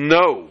said,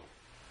 no.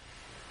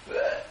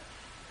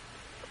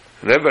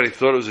 And everybody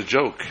thought it was a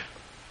joke.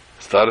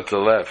 Started to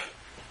laugh.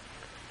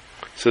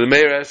 So the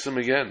mayor asked him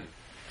again.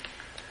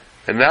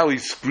 And now he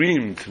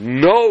screamed,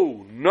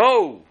 no,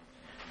 no.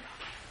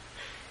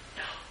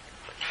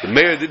 The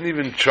mayor didn't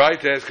even try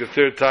to ask a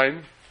third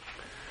time,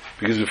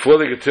 because before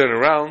they could turn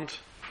around,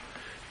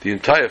 the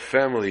entire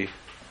family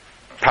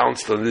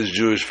pounced on this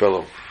Jewish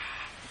fellow.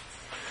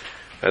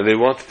 And they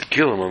wanted to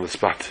kill him on the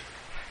spot.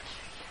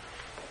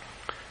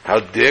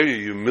 How dare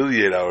you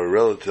humiliate our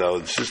relative,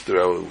 our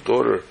sister, our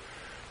daughter,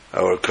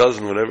 our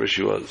cousin, whatever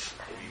she was.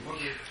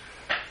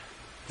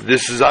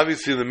 This is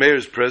obviously in the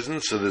mayor's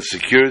presence, so there's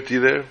security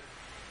there.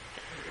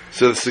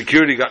 So the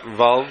security got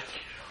involved,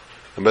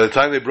 and by the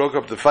time they broke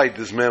up the fight,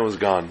 this man was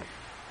gone.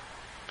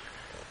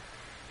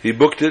 He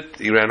booked it,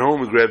 he ran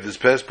home, he grabbed his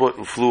passport,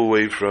 and flew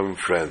away from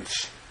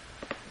France.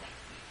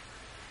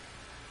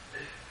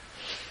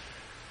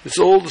 It's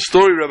all the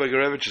story Rabbi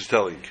Garevich is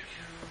telling.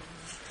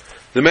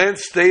 The man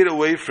stayed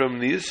away from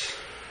Nice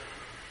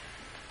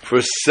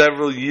for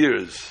several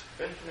years,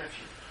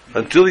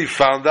 until he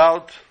found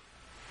out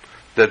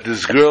that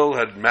this girl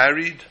had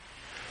married,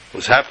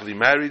 was happily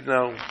married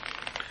now,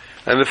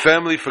 and the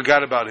family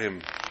forgot about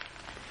him.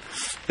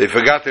 They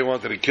forgot they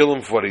wanted to kill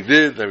him for what he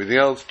did and everything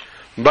else.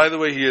 And by the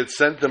way, he had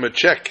sent them a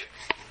check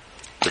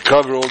to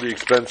cover all the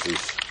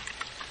expenses.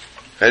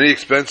 Any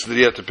expense that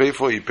he had to pay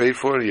for, he paid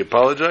for it, he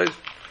apologized,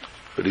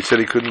 but he said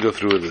he couldn't go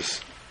through with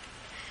this.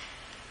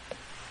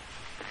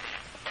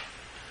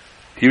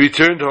 He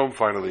returned home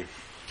finally,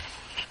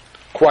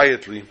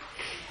 quietly.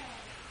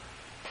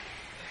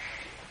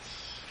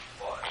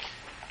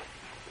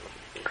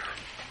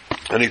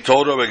 And he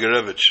told Rabbi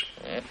Garevich.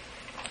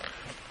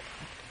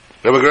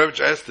 Rabbi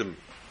Garevich asked him,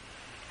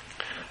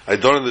 I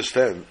don't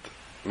understand.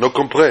 No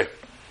compré.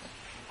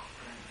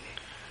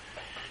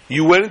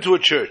 You went into a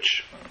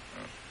church.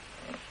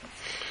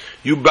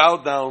 You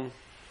bowed down.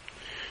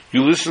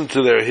 You listened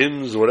to their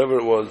hymns, whatever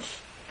it was.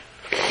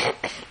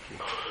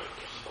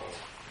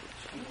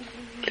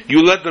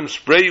 You let them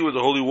spray you with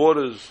the holy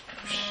waters.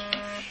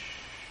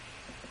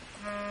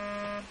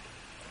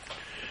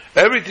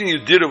 everything you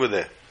did over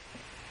there.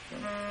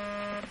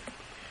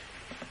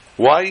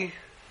 Why,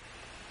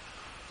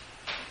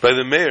 by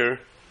the mayor,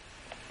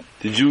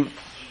 did you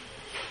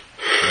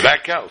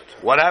back out?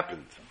 What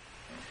happened?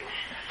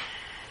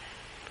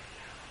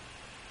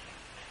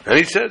 And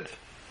he said,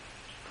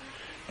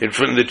 in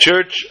front of the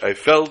church, I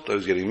felt I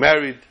was getting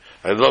married.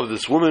 I love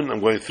this woman. I'm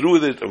going through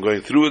with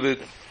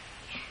it.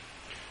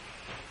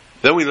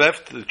 Then we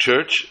left the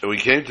church and we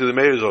came to the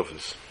mayor's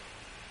office.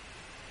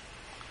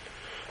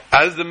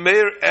 As the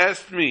mayor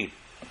asked me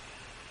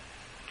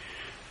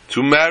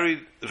to marry,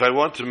 if I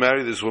want to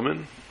marry this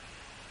woman,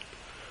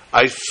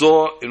 I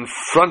saw in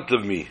front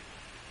of me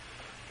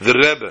the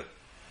Rebbe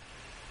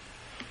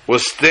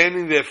was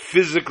standing there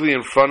physically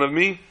in front of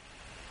me,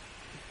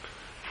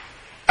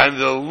 and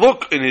the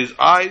look in his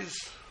eyes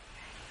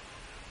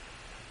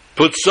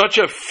put such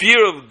a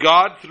fear of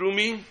God through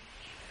me.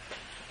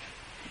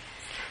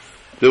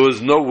 There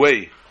was no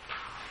way.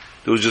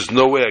 There was just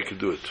no way I could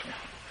do it.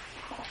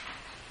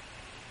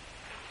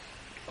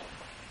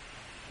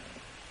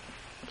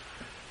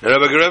 And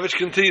Rabbi Gorevich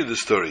continued the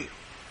story.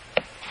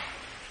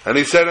 And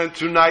he said, and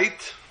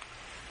tonight,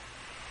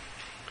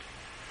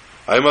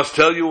 I must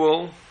tell you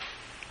all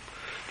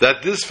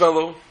that this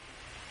fellow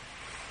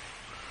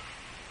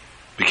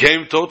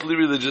became totally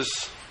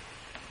religious.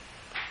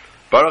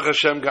 Baruch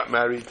Hashem got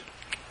married.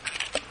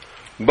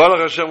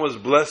 Baruch Hashem was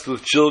blessed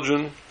with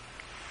children.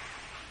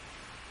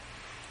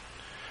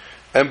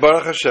 And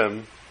Baruch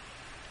Hashem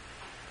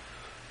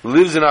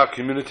lives in our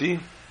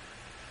community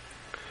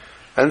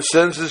and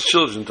sends his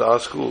children to our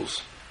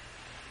schools.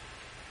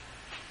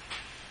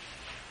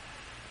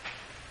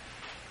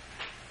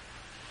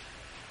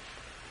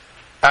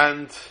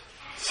 And,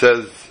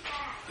 says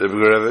Rebbe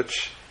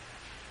Gorevich,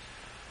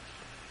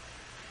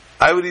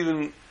 I would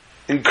even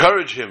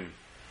encourage him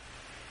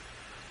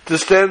to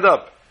stand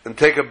up and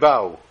take a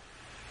bow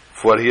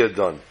for what he had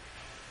done.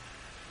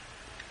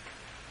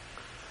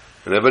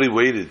 And everybody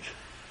waited.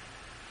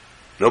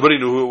 Nobody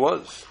knew who it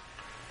was.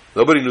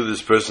 Nobody knew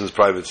this person's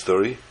private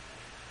story.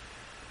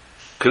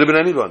 Could have been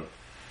anyone.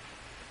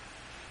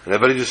 And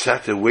everybody just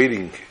sat there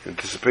waiting,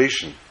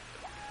 anticipation.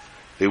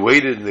 They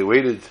waited and they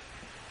waited.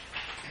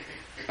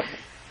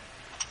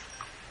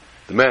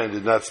 The man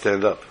did not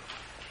stand up.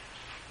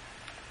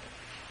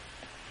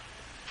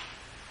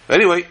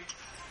 Anyway,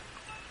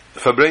 the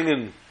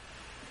Farbrengen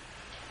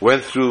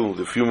went through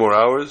the few more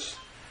hours.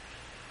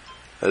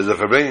 As the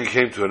Farbrengen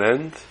came to an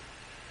end,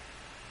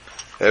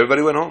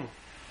 everybody went home.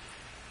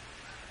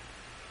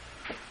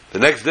 The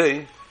next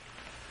day,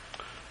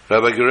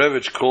 Rabbi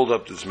Gorevich called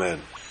up this man.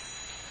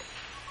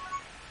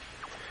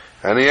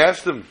 And he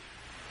asked him,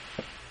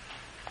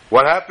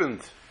 what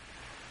happened?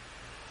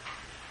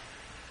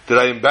 Did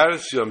I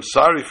embarrass you? I'm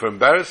sorry for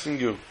embarrassing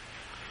you. He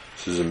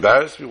says,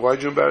 embarrass me? Why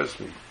did you embarrass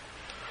me?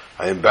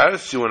 I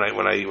embarrassed you when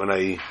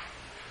I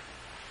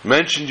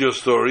mentioned your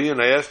story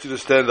and I asked you to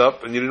stand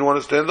up and you didn't want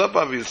to stand up,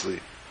 obviously.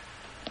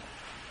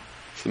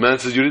 So the man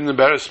says, you didn't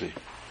embarrass me. He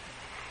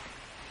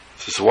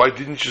says, so why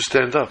didn't you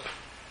stand up?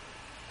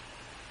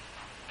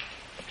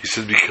 He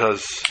said,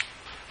 because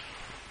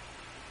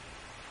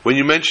when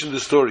you mentioned the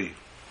story,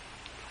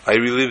 I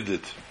relived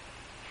it.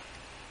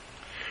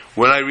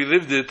 When I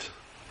relived it,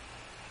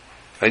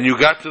 and you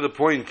got to the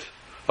point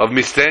of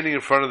me standing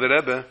in front of the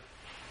Rebbe,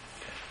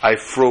 I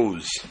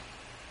froze.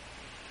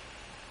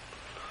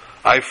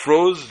 I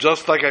froze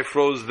just like I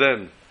froze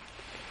then.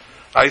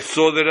 I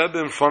saw the Rebbe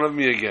in front of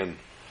me again.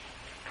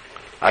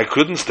 I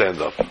couldn't stand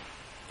up.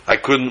 I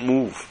couldn't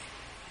move.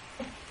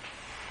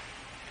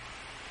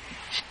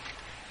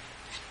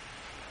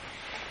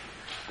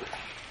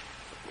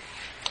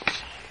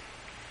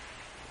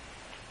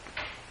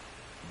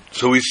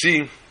 So we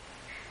see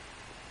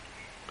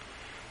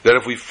that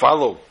if we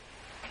follow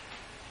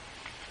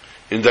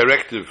in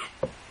directive,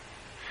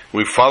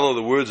 we follow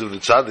the words of the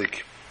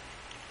tzaddik,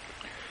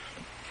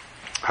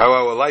 how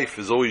our life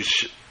is always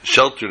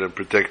sheltered and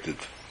protected.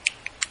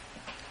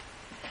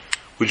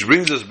 Which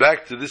brings us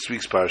back to this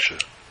week's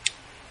parsha.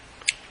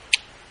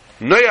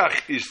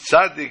 Noach is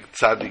tzaddik,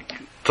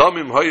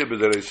 Tomim hoye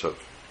b'dereisav.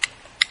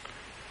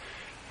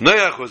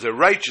 Noach was a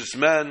righteous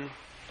man.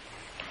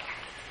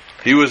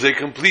 He was a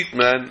complete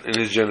man in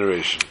his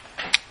generation.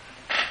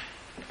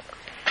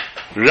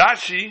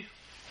 Rashi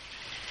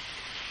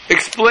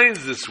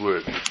explains this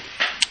word.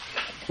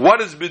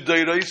 What is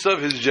b'dereisav,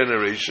 his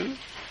generation?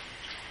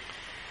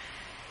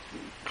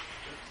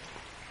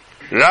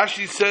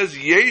 Rashi says,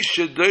 Yesh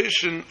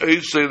Shadoshin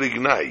Eisei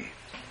Lignai.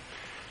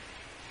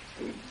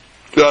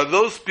 There are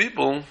those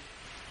people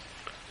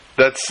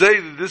that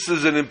say that this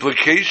is an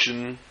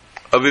implication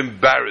of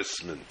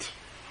embarrassment.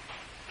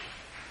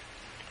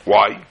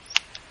 Why?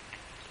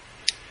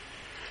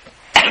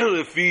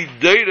 If he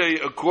died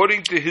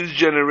according to his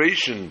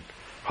generation,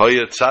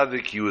 Haya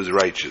Tzaddik, he was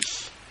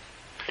righteous.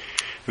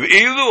 Had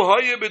he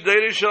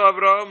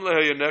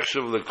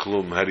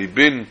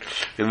been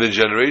in the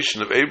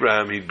generation of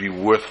Abraham, he'd be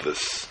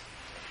worthless.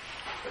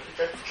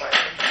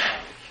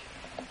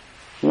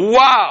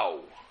 Wow!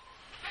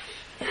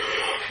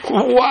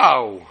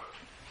 Wow!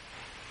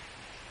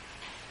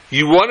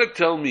 You want to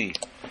tell me,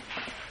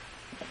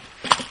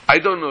 I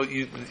don't know,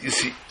 you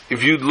see,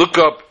 if you look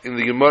up in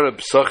the Gemara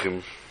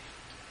Pesachim,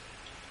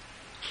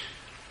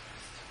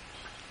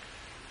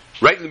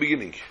 right in the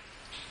beginning,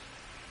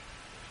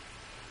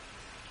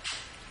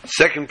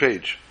 second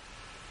page,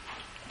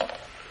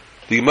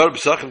 the Gemara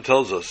Pesachim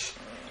tells us,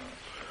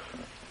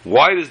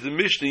 why does the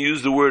Mishnah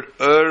use the word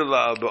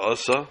la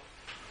ba'asa,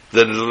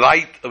 the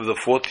light of the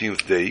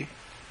 14th day,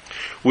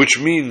 which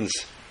means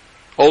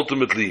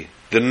ultimately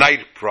the night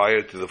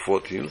prior to the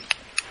 14th.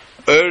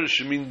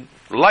 Should mean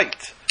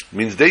light,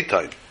 means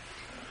daytime.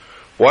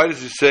 Why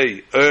does he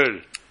say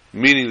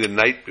meaning the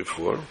night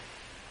before?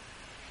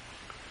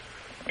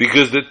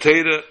 Because the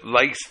Torah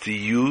likes to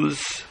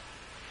use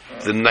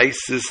the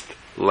nicest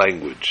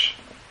language.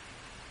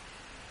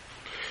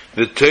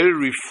 The Torah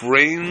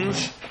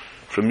refrains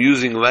from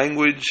using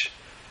language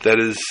that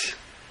is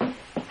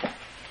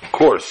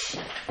coarse.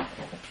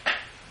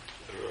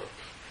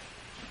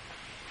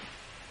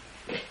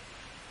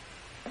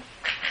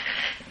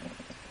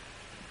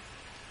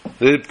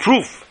 The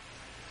proof,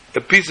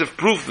 a piece of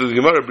proof that the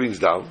Gemara brings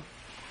down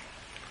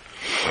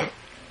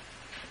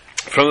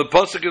from the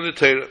pasuk in the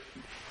Torah.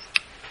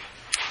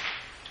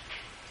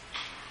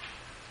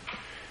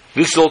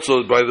 This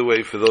also, by the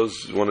way, for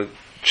those who want to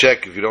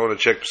check, if you don't want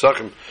to check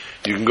Pesachim,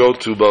 you can go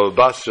to Baba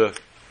Basra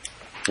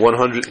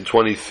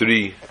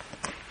 123,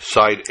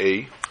 side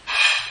A,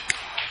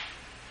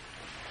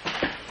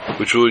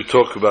 which will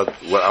talk about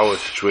what our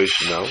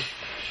situation now.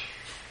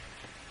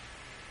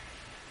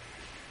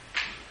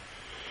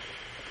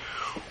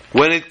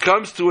 When it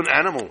comes to an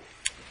animal,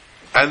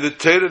 and the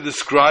Torah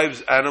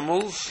describes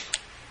animals,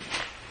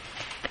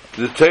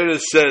 the Torah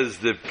says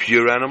the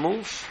pure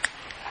animals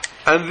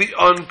and the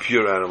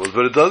unpure animals,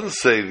 but it doesn't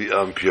say the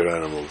unpure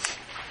animals.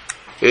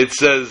 It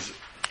says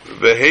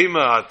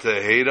Behema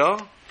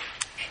atehera,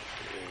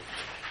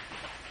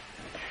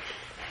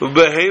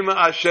 Behema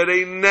asher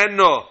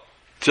eineno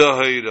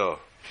tahera.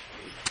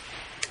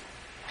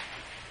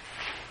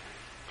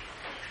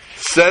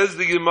 Says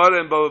the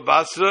Gemara in Baba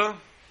Basra,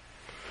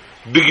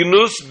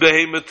 Bignus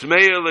behemoth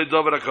meya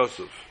ledavar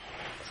hakosov.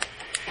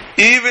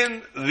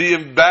 Even the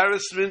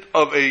embarrassment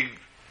of a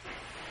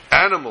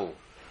animal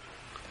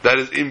that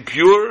is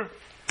impure,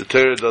 the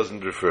Torah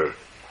doesn't refer.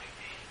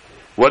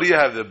 What do you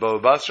have there, Baba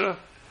Basra?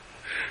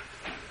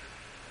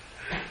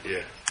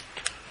 Yeah.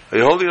 Are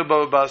you holding a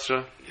Baba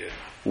Basra? Yeah.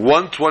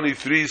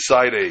 123,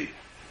 side A.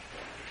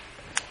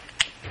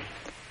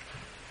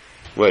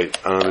 Wait,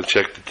 I'm going to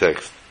check the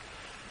text.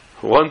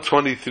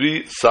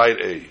 123,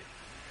 side A.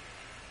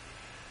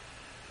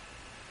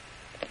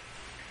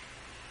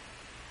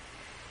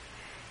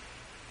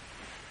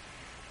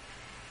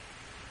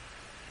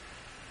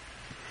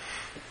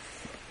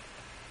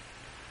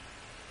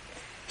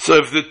 So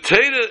if the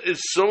Torah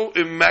is so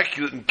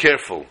immaculate and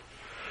careful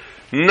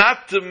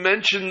not to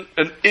mention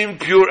an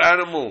impure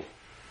animal,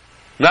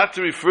 not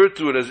to refer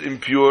to it as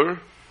impure,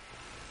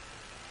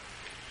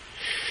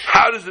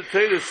 how does the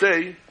Torah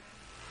say,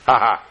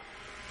 haha,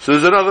 so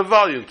there's another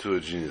volume to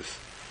it, genius.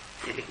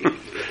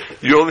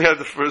 You only have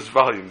the first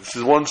volume. This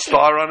is one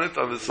star on it,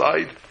 on the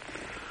side.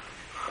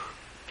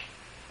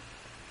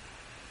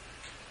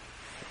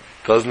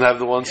 Doesn't have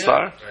the one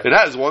star? Right. It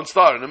has one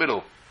star in the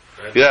middle.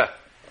 Right. Yeah.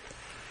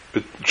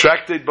 But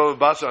Tractate Baba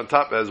Basra on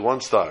top has one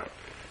star.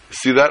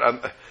 See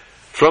that?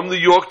 From New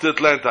York to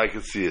Atlanta, I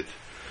can see it.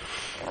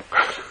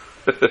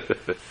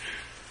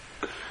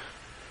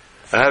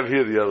 I have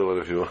here the other one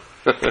if you want.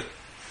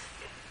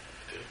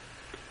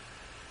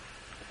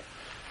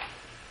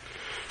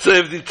 So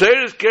if the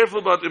Torah is careful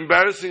about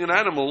embarrassing an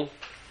animal,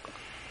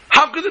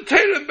 how could the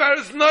Torah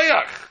embarrass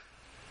Noach?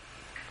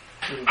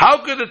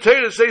 How could the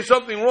Torah say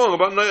something wrong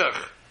about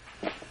Noach?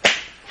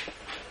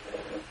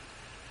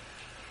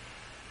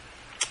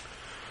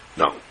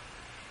 No.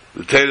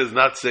 The Torah is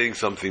not saying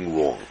something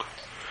wrong.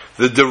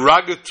 The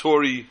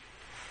derogatory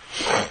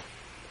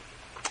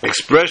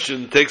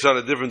expression takes on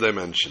a different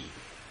dimension.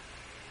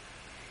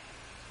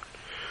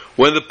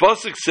 When the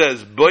pasuk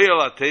says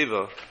Boyal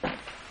HaTeva,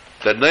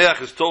 that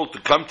Noach is told to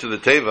come to the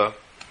Teva,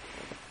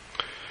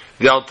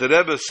 the Alter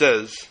Rebbe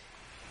says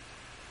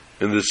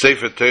in the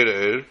Sefer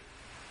Torah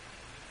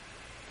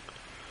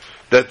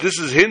that this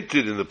is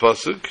hinted in the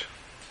pasuk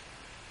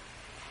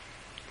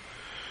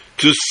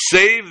to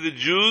save the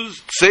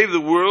Jews, save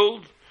the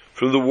world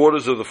from the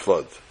waters of the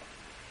flood.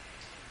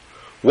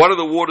 What are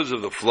the waters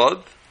of the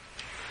flood?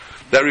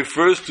 That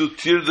refers to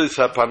Tirdes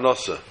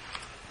HaParnasa,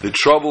 the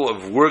trouble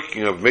of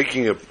working, of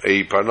making a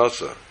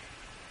Parnasa.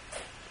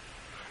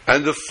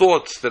 And the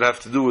thoughts that have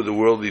to do with the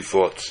worldly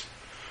thoughts.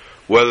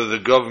 Whether the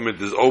government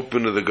is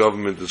open or the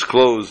government is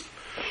closed,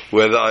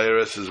 whether the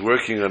IRS is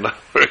working or not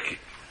working,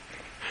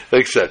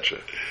 etc.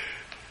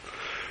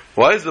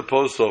 Why is the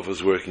post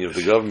office working if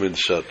the government's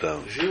shut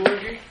down? Is he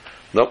working?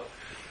 Nope.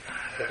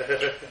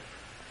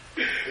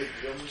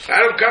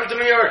 Adam, come to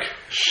New York.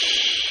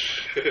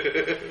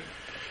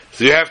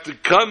 So you have to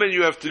come and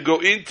you have to go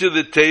into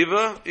the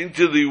Teva,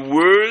 into the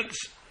words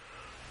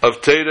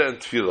of Torah and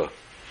Tefillah.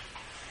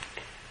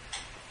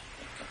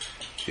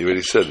 He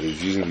already said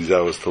he's using these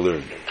hours to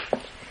learn.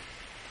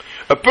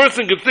 A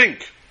person can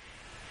think.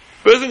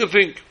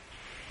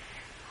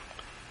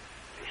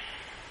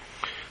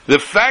 The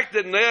fact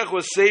that Noach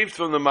was saved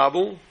from the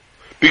Mabul,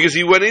 because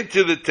he went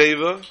into the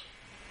Teva,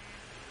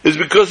 is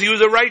because he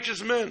was a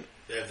righteous man.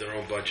 They have their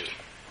own budget.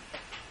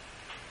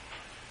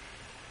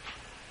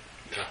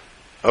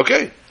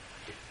 Okay.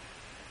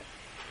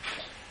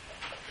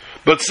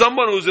 But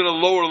someone who's in a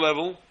lower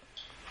level,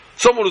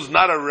 someone who's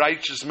not a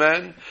righteous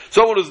man,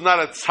 someone who's not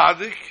a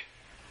tzaddik,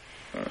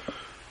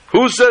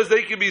 who says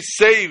they can be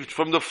saved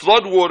from the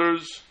flood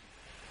waters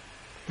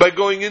by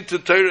going into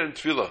Torah and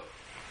Tefillah?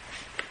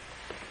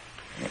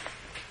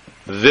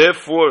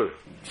 Therefore,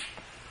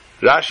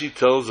 Rashi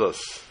tells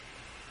us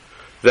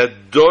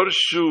that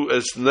Dorshu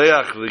es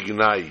Noach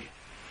Lignai.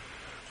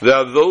 There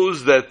are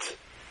those that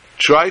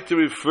try to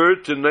refer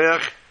to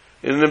Noach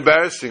in an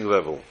embarrassing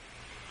level.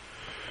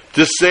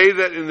 To say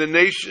that in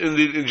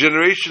the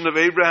generation of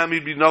Abraham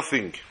he'd be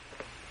nothing.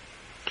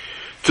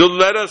 To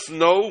let us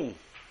know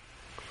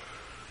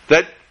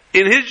that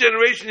in his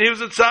generation he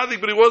was a tzaddik,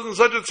 but he wasn't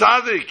such a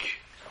tzaddik.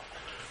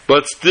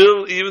 But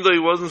still, even though he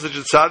wasn't such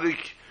a tzaddik,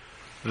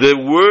 the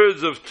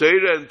words of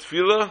Torah and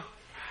Tefillah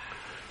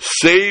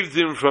saved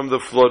him from the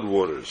flood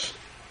waters.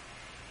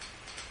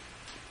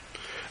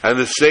 And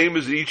the same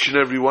is each and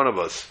every one of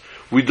us.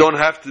 We don't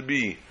have to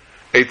be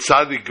a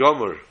tzaddik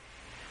gomer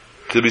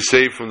to be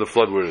saved from the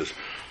flood waters.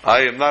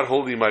 I am not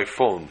holding my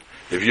phone.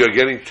 If you are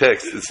getting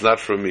text, it's not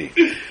from me.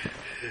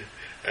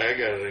 I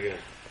got it.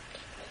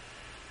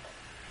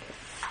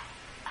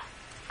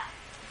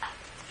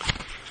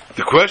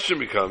 The question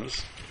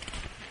becomes,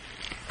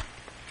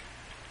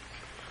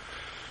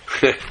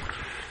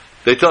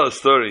 they tell a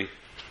story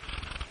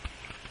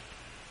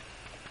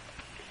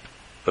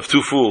of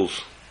two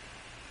fools.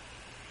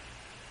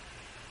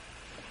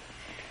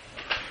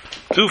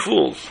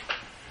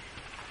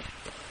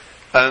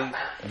 And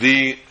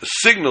the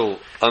signal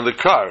on the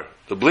car,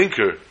 the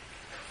blinker,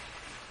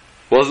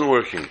 wasn't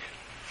working.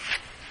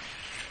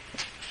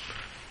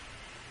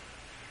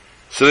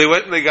 So they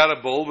went and they got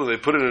a bulb and they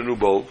put in a new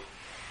bulb.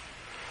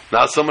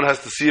 Now someone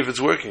has to see if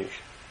it's working.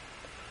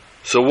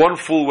 So one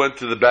fool went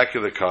to the back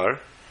of the car,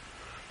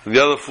 and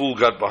the other fool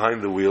got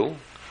behind the wheel.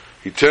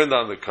 He turned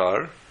on the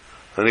car,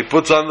 and he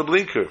puts on the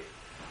blinker.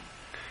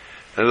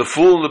 And the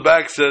fool in the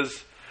back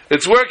says,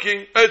 "It's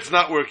working, it's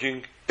not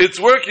working. It's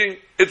working,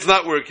 it's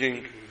not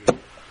working."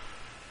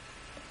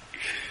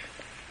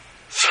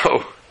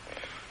 So,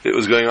 it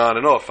was going on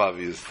and off,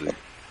 obviously.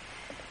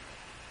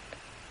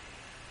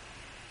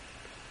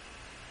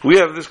 We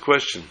have this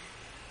question.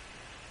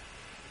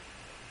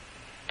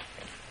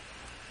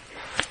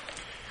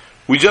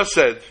 We just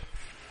said,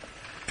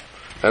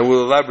 and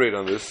we'll elaborate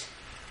on this,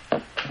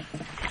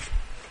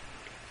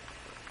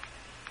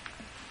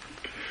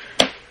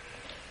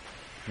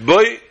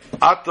 Boy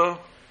ata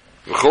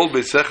v'chol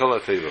beisecha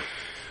lateva.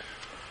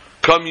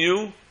 Come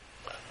you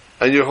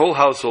and your whole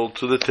household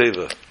to the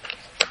Teva.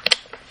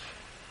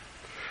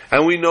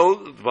 And we know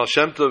that Baal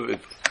Shem Tov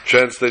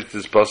translates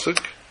this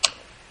pasuk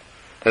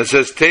and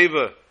says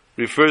Teva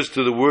refers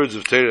to the words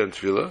of Torah and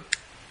Tefillah.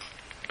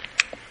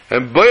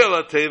 And Boy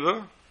ala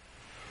Teva,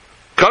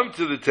 come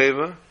to the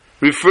Teva,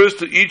 refers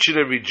to each and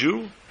every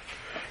Jew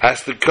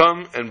has to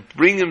come and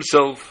bring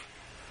himself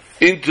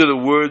into the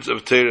words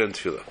of Torah and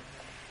Tefillah.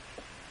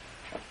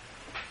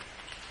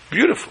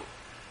 Beautiful.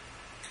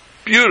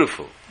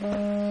 Beautiful.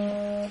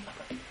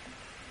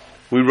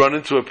 We run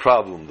into a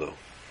problem though.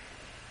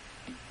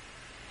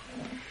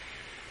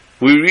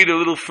 We read a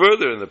little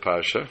further in the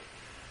Parsha.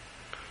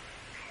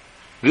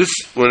 This,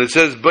 when it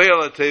says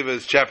Bayal HaTeva,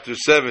 is chapter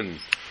 7,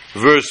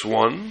 verse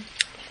 1.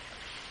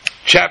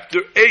 Chapter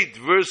 8,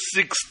 verse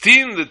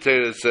 16, the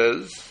Torah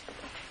says,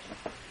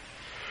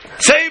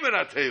 Tzeimen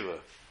HaTeva.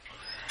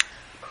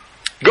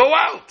 Go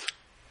out.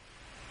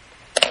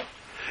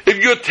 If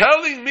you're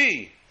telling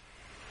me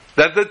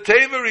that the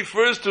Teva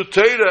refers to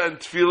Torah and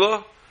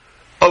Tefillah,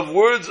 of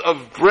words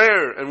of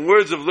prayer and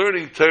words of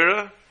learning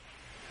Torah,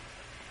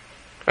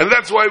 and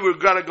that's why we're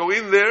going to go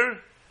in there,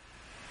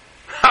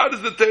 how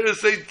does the Torah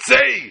say,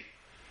 Tzei,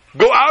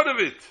 go out of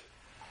it?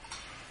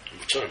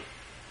 Sure.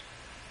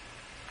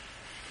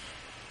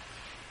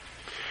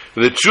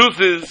 The truth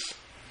is,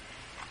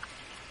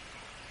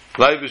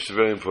 life is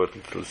very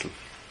important to listen,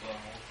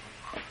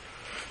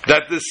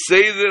 that the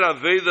Seder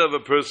Aveda of a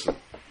person,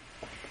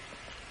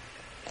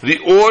 the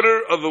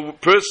order of a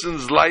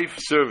person's life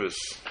service,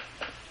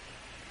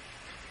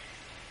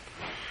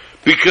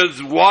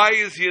 because why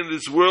is he in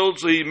this world?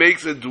 So he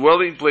makes a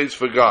dwelling place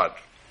for God.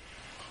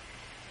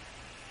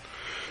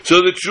 So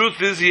the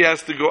truth is, he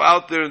has to go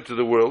out there into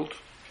the world.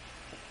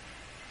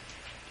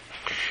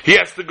 He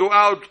has to go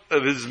out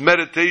of his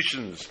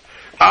meditations,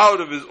 out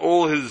of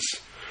all his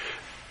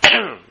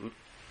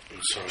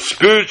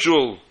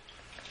spiritual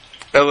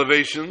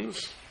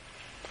elevations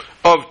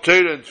of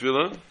Torah and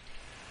Tefillah,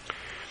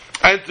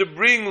 and to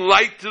bring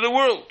light to the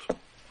world.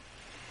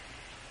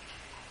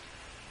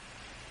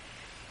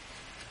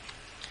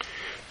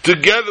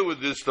 Together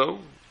with this, though,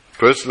 a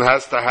person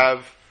has to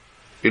have,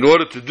 in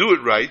order to do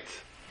it right,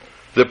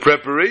 the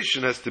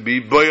preparation has to be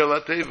Boyal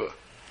HaTeva.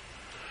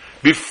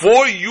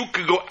 Before you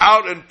can go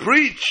out and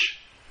preach,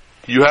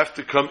 you have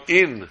to come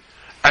in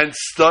and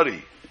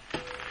study.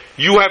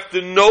 You have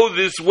to know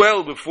this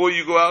well before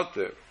you go out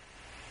there.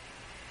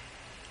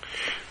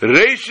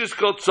 Reishis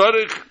kol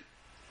tzarich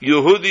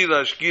Yehudi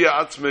lashkia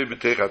atzmei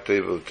b'teich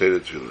HaTeva l'teira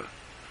tefillah.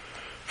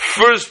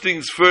 First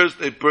things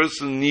first, a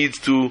person needs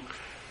to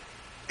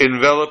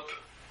envelop,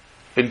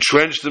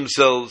 entrench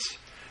themselves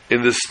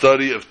in the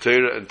study of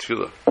Torah and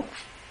Tefillah.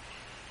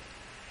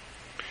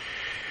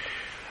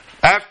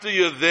 After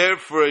you're there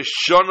for a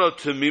Shana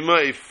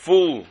Temima, a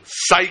full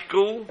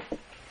cycle,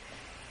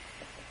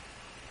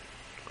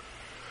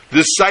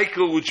 the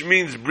cycle which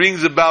means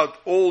brings about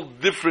all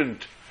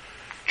different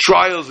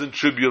trials and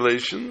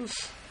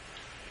tribulations,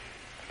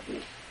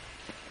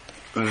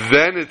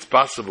 then it's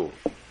possible.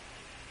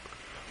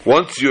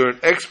 Once you're an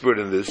expert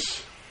in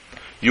this,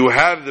 you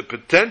have the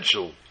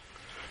potential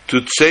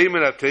to Tseim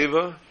and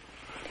Ateva,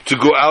 to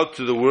go out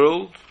to the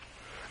world,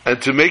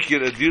 and to make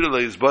it Adir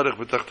Le'izbarach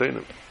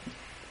B'Tachteinim.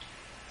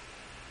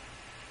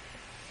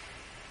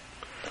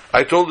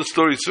 I told the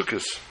story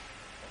Sukkot.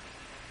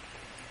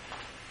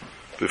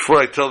 Before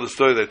I tell the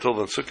story that I told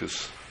on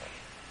Sukkot,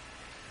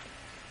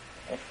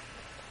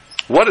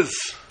 what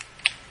is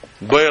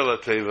Boyal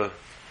HaTeva?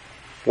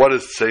 What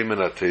is Tseim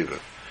and Ateva?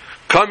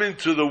 Come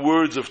into the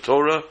words of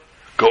Torah,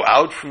 go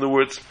out from the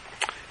words.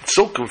 It's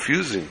so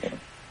confusing.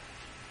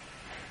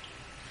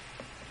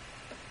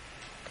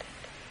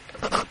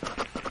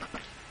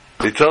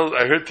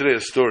 I heard today a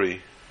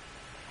story.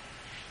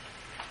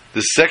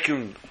 The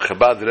second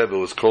Chabad Rebbe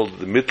was called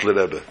the Mittler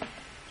Rebbe.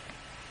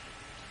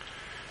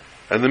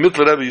 And the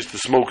Mittler Rebbe used to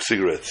smoke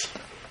cigarettes.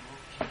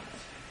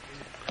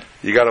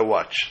 You gotta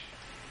watch.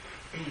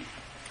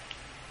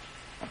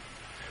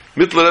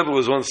 Mittler Rebbe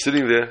was once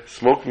sitting there,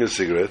 smoking a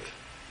cigarette.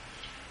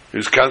 He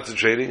was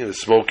concentrating and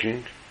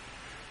smoking,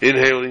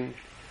 inhaling,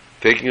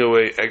 taking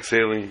away,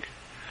 exhaling.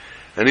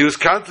 And he was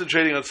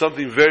concentrating on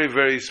something very,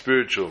 very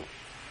spiritual.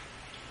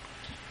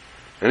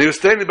 And he was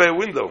standing by a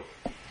window.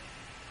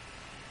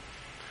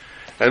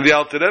 And the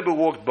Alter Rebbe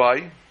walked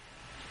by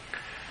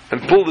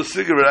and pulled the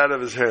cigarette out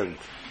of his hand.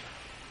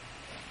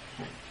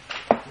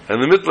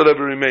 And the Mittler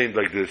Rebbe remained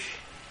like this.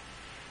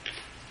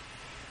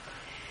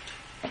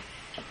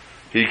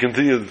 He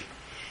continued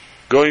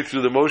going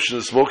through the motion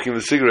of smoking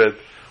the cigarette,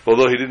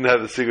 although he didn't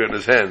have the cigarette in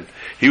his hand.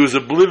 He was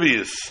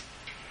oblivious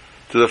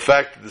to the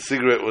fact that the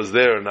cigarette was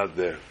there or not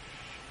there.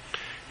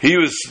 He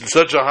was in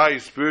such a high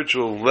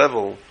spiritual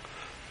level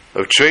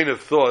of train of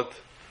thought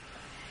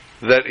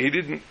that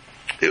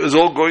it was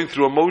all going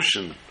through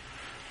emotion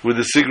with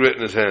the cigarette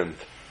in his hand.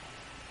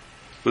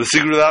 With the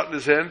cigarette out in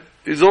his hand,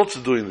 he's also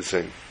doing the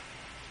same.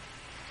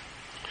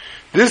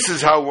 This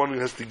is how one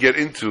has to get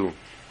into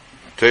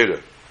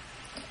Torah.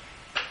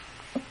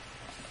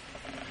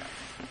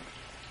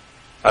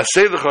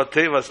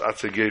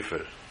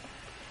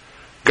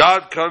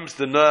 God comes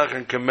to Noach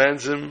and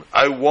commands him,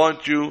 I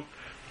want you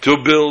to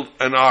build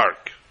an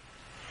ark.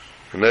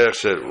 And Noach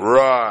said,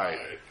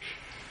 right.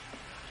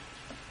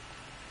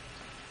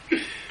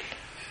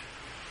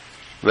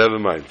 Never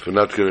mind, we're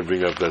not going to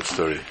bring up that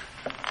story.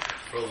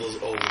 For all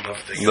those old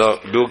enough things. No,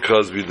 Bill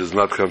Cosby does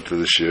not come to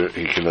this year.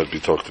 He cannot be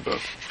talked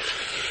about.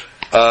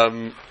 All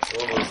those are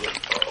old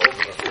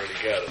enough already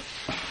got it.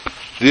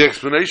 The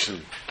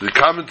explanation, the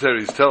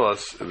commentaries tell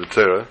us in the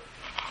Torah,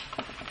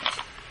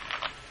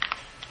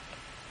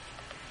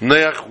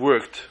 Noach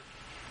worked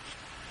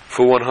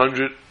for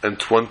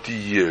 120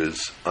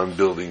 years on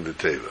building the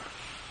Teva.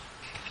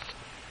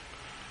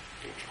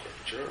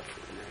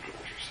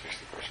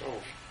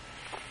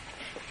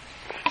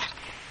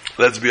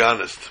 Let's be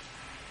honest.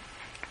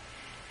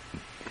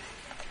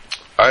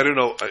 I don't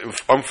know.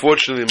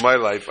 Unfortunately, in my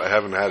life, I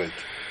haven't had it.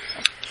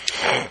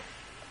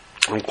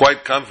 I'm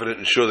quite confident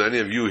and sure that any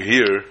of you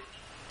here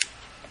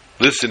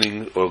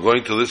listening or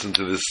going to listen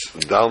to this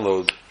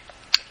download,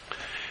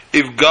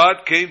 if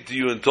God came to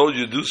you and told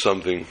you to do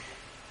something,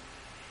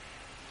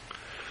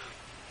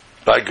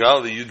 by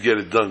golly, you'd get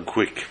it done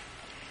quick.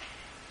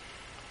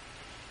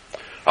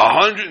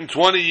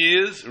 120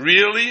 years?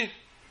 Really?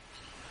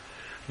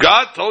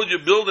 God told you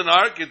to build an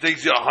ark, it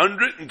takes you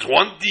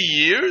 120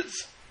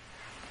 years?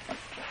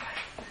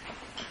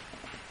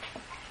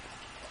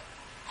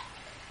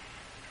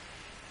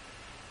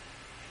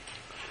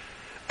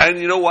 And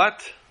you know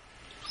what?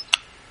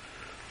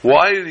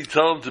 Why did he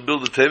tell them to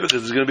build a teva?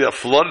 Because there's going to be a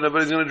flood and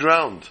everybody's going to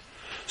drown.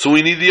 So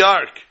we need the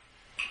ark.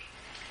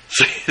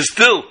 So you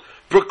still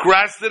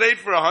procrastinate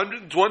for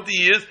 120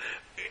 years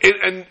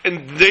and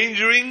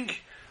endangering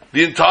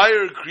the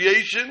entire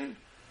creation?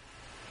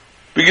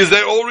 Because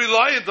they're all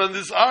reliant on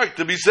this ark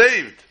to be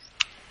saved.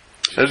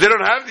 And if they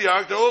don't have the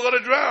ark, they're all going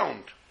to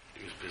drown.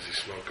 He was busy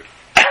smoking.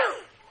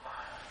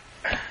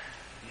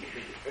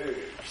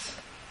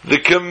 The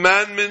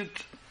commandment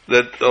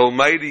that the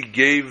Almighty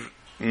gave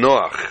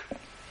Noach,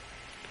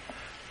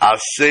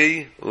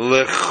 Asei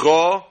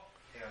lecho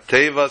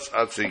tevas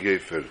atzei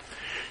gefer.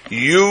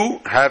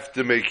 You have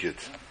to make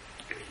it.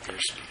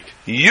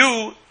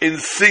 You in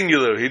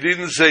singular. He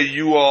didn't say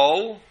you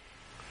all.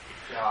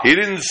 He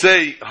didn't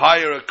say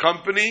hire a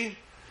company.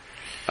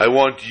 I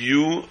want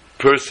you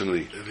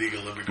personally.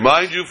 Illegal immigrants.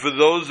 Mind you, for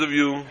those of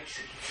you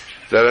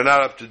that are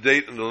not up to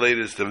date on the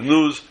latest of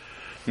news,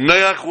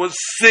 Noach was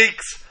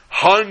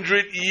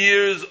 600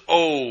 years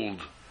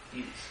old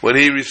when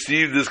he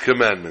received this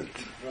commandment.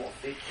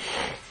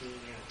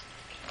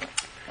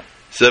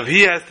 So if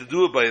he has to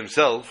do it by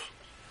himself,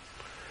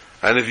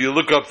 and if you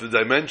look up the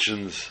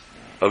dimensions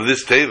of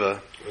this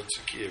teva, What's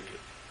a kid?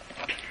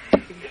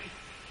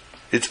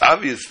 it's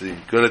obviously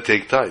going to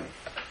take time.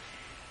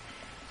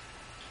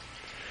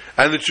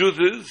 And the truth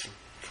is,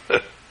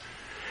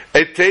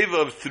 a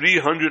teva of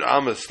 300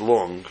 amas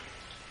long,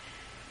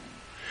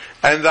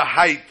 and the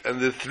height, and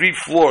the 3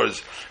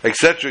 floors,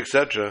 etc.,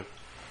 etc.,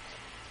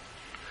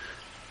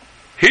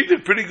 he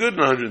did pretty good in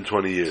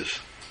 120 years.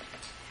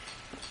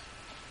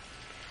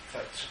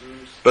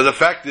 But the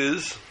fact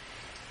is,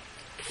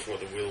 Before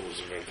the will was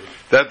invented.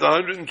 that the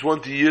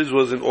 120 years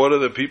was in order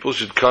that people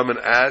should come and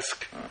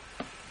ask,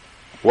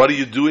 what are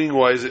you doing?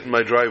 Why is it in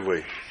my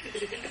driveway?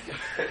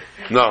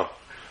 No.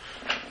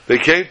 They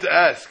came to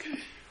ask,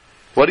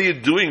 what are you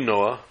doing,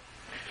 Noah?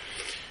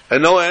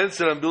 And Noah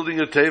answered, I'm building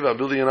a teva, I'm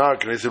building an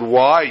ark. And they said,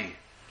 why?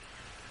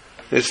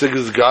 They said,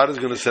 because God is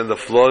going to send a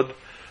flood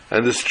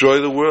and destroy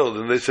the world.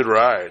 And they said,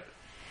 right.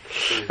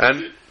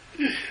 And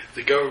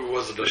The government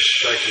wasn't a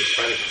striking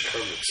fighting for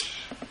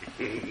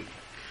permits.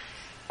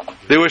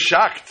 they were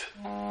shocked.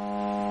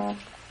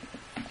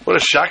 What a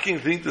shocking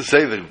thing to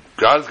say, that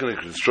God's going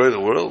to destroy the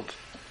world.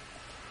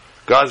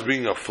 God's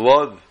bringing a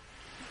flood.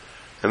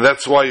 And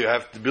that's why you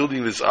have to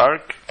building this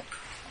ark.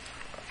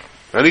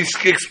 And he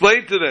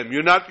explained to them,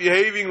 you're not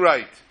behaving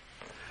right.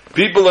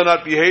 People are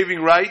not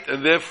behaving right,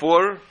 and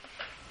therefore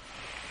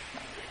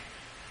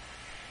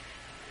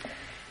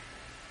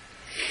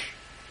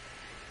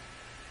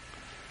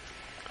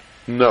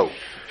no.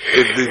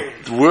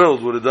 If the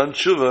world would have done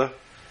tshuva,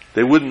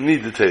 they wouldn't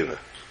need the teva.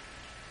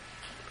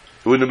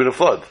 It wouldn't have been a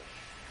flood.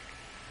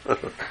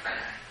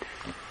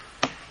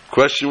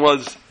 Question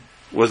was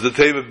the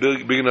teva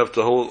big enough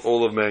to hold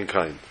all of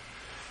mankind?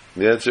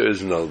 The answer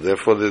is no.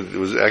 Therefore, it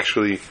was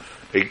actually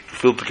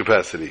filled to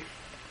capacity.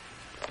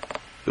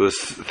 There was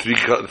 4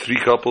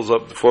 couples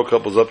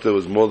up there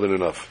was more than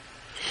enough.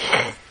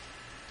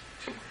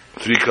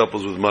 3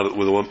 couples with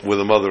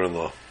a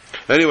mother-in-law.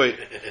 Anyway,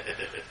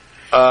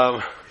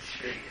 a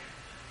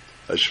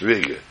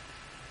shviga.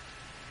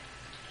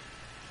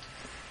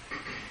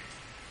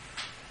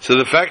 So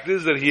the fact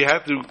is that he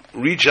had to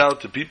reach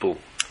out to people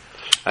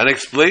and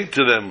explain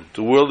to them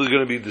the world is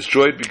going to be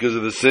destroyed because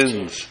of the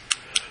sins.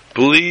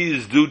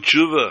 Please do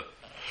tshuva.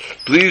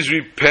 Please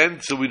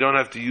repent so we don't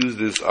have to use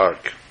this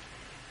ark.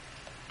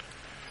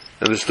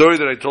 And the story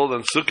that I told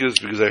on Sukkot,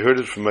 because I heard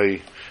it from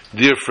my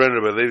dear friend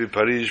Rabbi Levi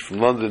Parish from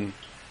London,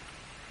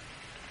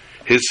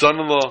 his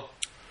son-in-law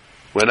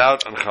went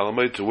out on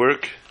Chalamoid to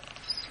work,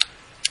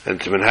 and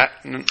to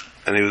Manhattan,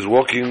 and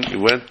he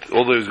went,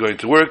 although he was going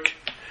to work,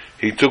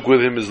 he took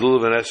with him his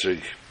lulav and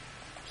esrog.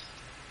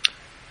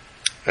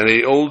 And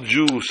an old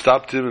Jew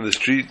stopped him in the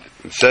street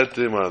and said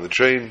to him on the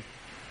train,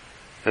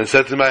 and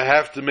said to him, I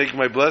have to make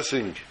my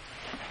blessing.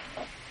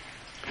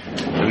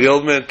 And the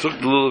old man took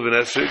the lulav and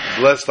esrog,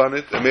 blessed on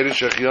it, and made a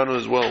shechianu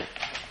as well.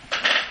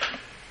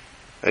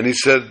 And he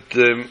said,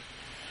 Rabbi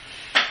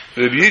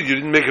Yid, you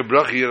didn't make a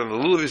bracha yet on the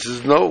lulav? He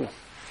says, no.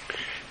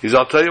 He says,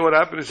 I'll tell you what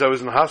happened. He said, I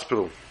was in the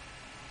hospital.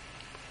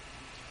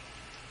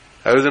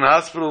 I was in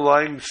hospital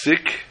lying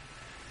sick,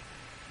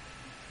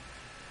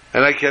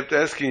 and I kept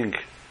asking,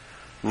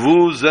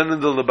 Vu zenen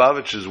the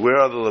Lubavitchers, where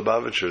are the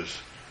Lubavitchers?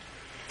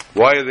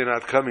 Why are they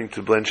not coming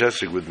to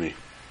Blanchesig with me?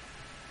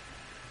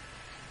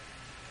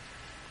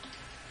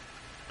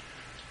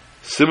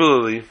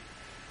 Similarly,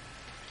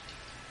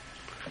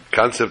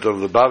 concept of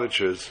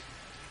Lubavitchers,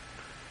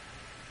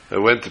 I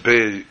went to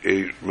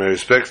pay my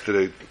respects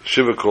today,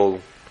 Shiva call,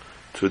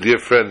 to a dear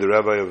friend, the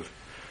rabbi of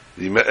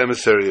the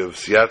emissary of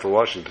Seattle,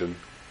 Washington,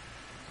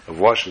 of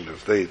Washington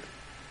State,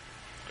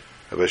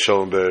 Rabbi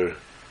Shalom Ber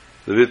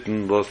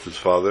Levitton, lost his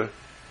father,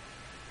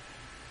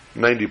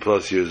 90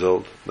 plus years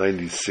old,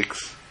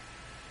 96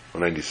 or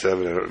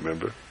 97, I don't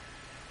remember.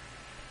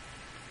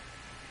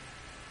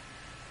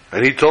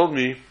 And he told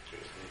me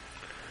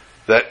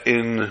that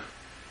in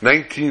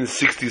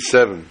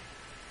 1967,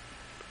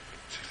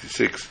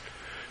 66,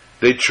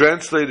 they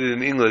translated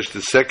in English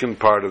the second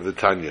part of the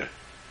Tanya,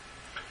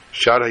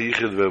 Shar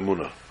HaYichid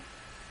Ve'emunah.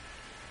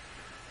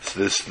 So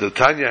the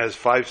Tanya has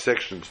 5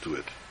 sections to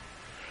it.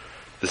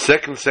 The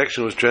second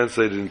section was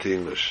translated into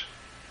English.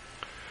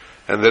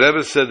 And the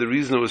Rebbe said the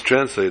reason it was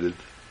translated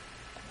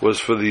was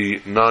for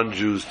the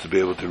non-Jews to be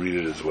able to read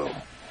it as well.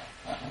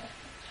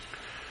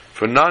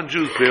 For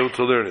non-Jews to be able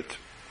to learn it.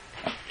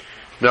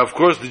 Now, of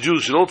course, the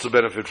Jews should also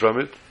benefit from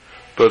it,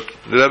 but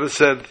the Rebbe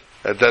said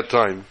at that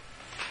time,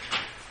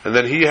 and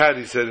then he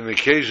said, an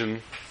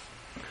occasion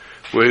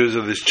where he was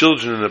with his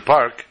children in a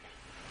park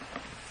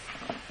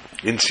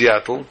in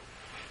Seattle,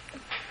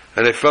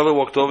 and a fellow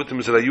walked over to him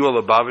and said, are you a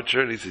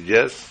Lubavitcher? And he said,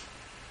 yes.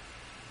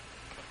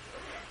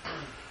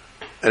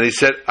 And he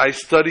said, I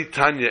study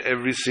Tanya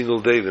every single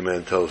day, the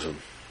man tells him.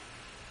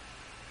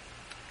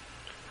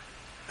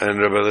 And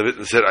Rabbi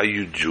Levittin said, "Are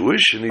you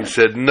Jewish?" And he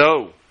said,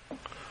 "No,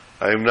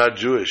 I am not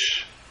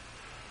Jewish.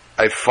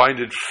 I find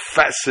it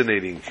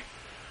fascinating.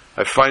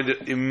 I find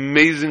it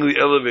amazingly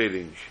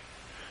elevating.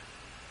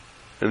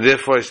 And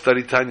therefore I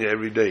study Tanya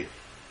every day."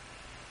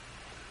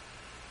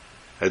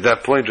 At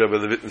that point, Rabbi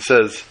Levittin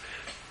says,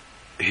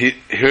 he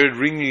heard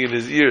ringing in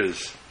his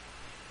ears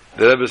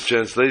the Rebbe's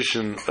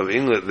translation of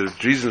English, the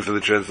reason for the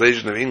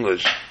translation of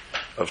English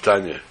of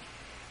Tanya.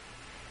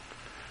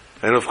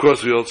 And of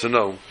course we also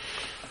know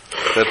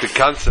that the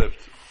concept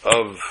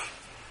of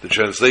the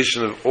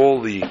translation of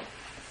all the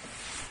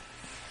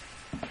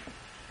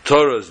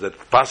Torahs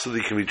that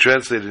possibly can be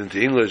translated into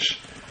English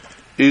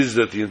is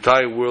that the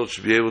entire world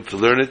should be able to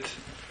learn it.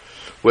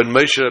 When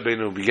Moshe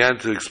Rabbeinu began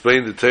to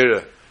explain the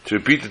Torah, to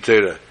repeat the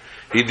Torah,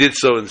 he did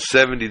so in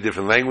 70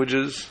 different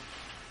languages,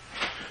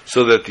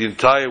 so that the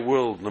entire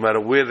world, no matter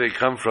where they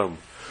come from,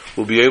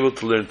 will be able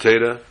to learn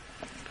Torah.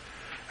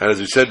 And as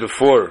we said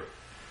before,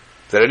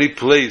 that any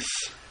place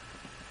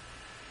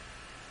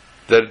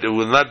that it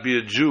will not be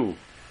a Jew,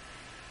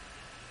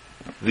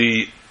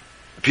 the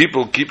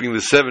people keeping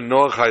the 7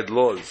 Noachide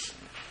laws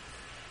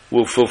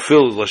will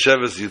fulfill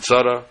Lasheves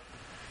Yitzhara,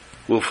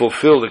 will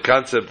fulfill the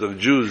concept of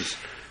Jews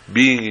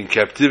being in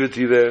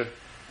captivity there.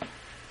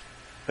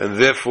 And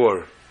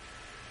therefore,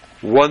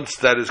 once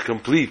that is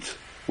complete,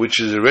 which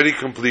is already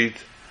complete,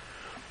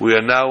 we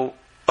are now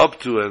up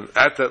to and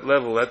at that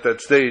level, at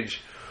that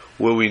stage,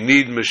 where we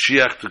need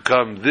Mashiach to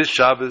come this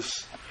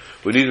Shabbos,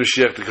 we need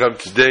Mashiach to come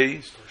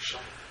today.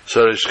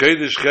 So Rosh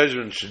Chodesh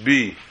Cheshvan should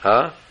be,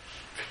 I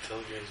tell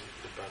you guys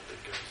about the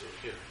guys over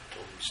here. I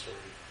told them the story.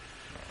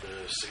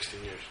 The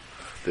 16 years.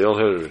 They all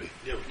heard already.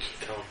 Yeah, we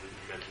should tell them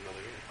we meant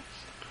another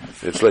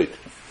year. It's late.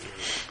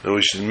 And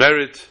we should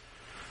merit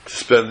to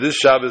spend this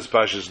Shabbos,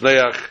 Pashas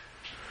Noach,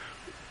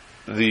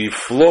 the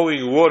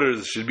flowing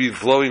waters should be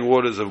flowing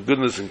waters of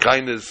goodness and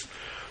kindness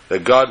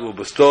that God will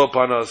bestow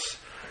upon us,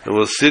 and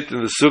we'll sit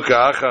in the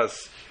Sukkah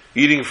Achas,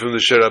 eating from the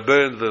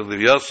Sheraben, the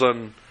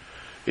Livyasan,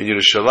 in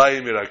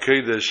Yerushalayim, Yer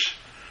HaKodesh.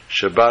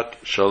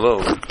 Shabbat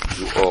Shalom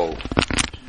to all.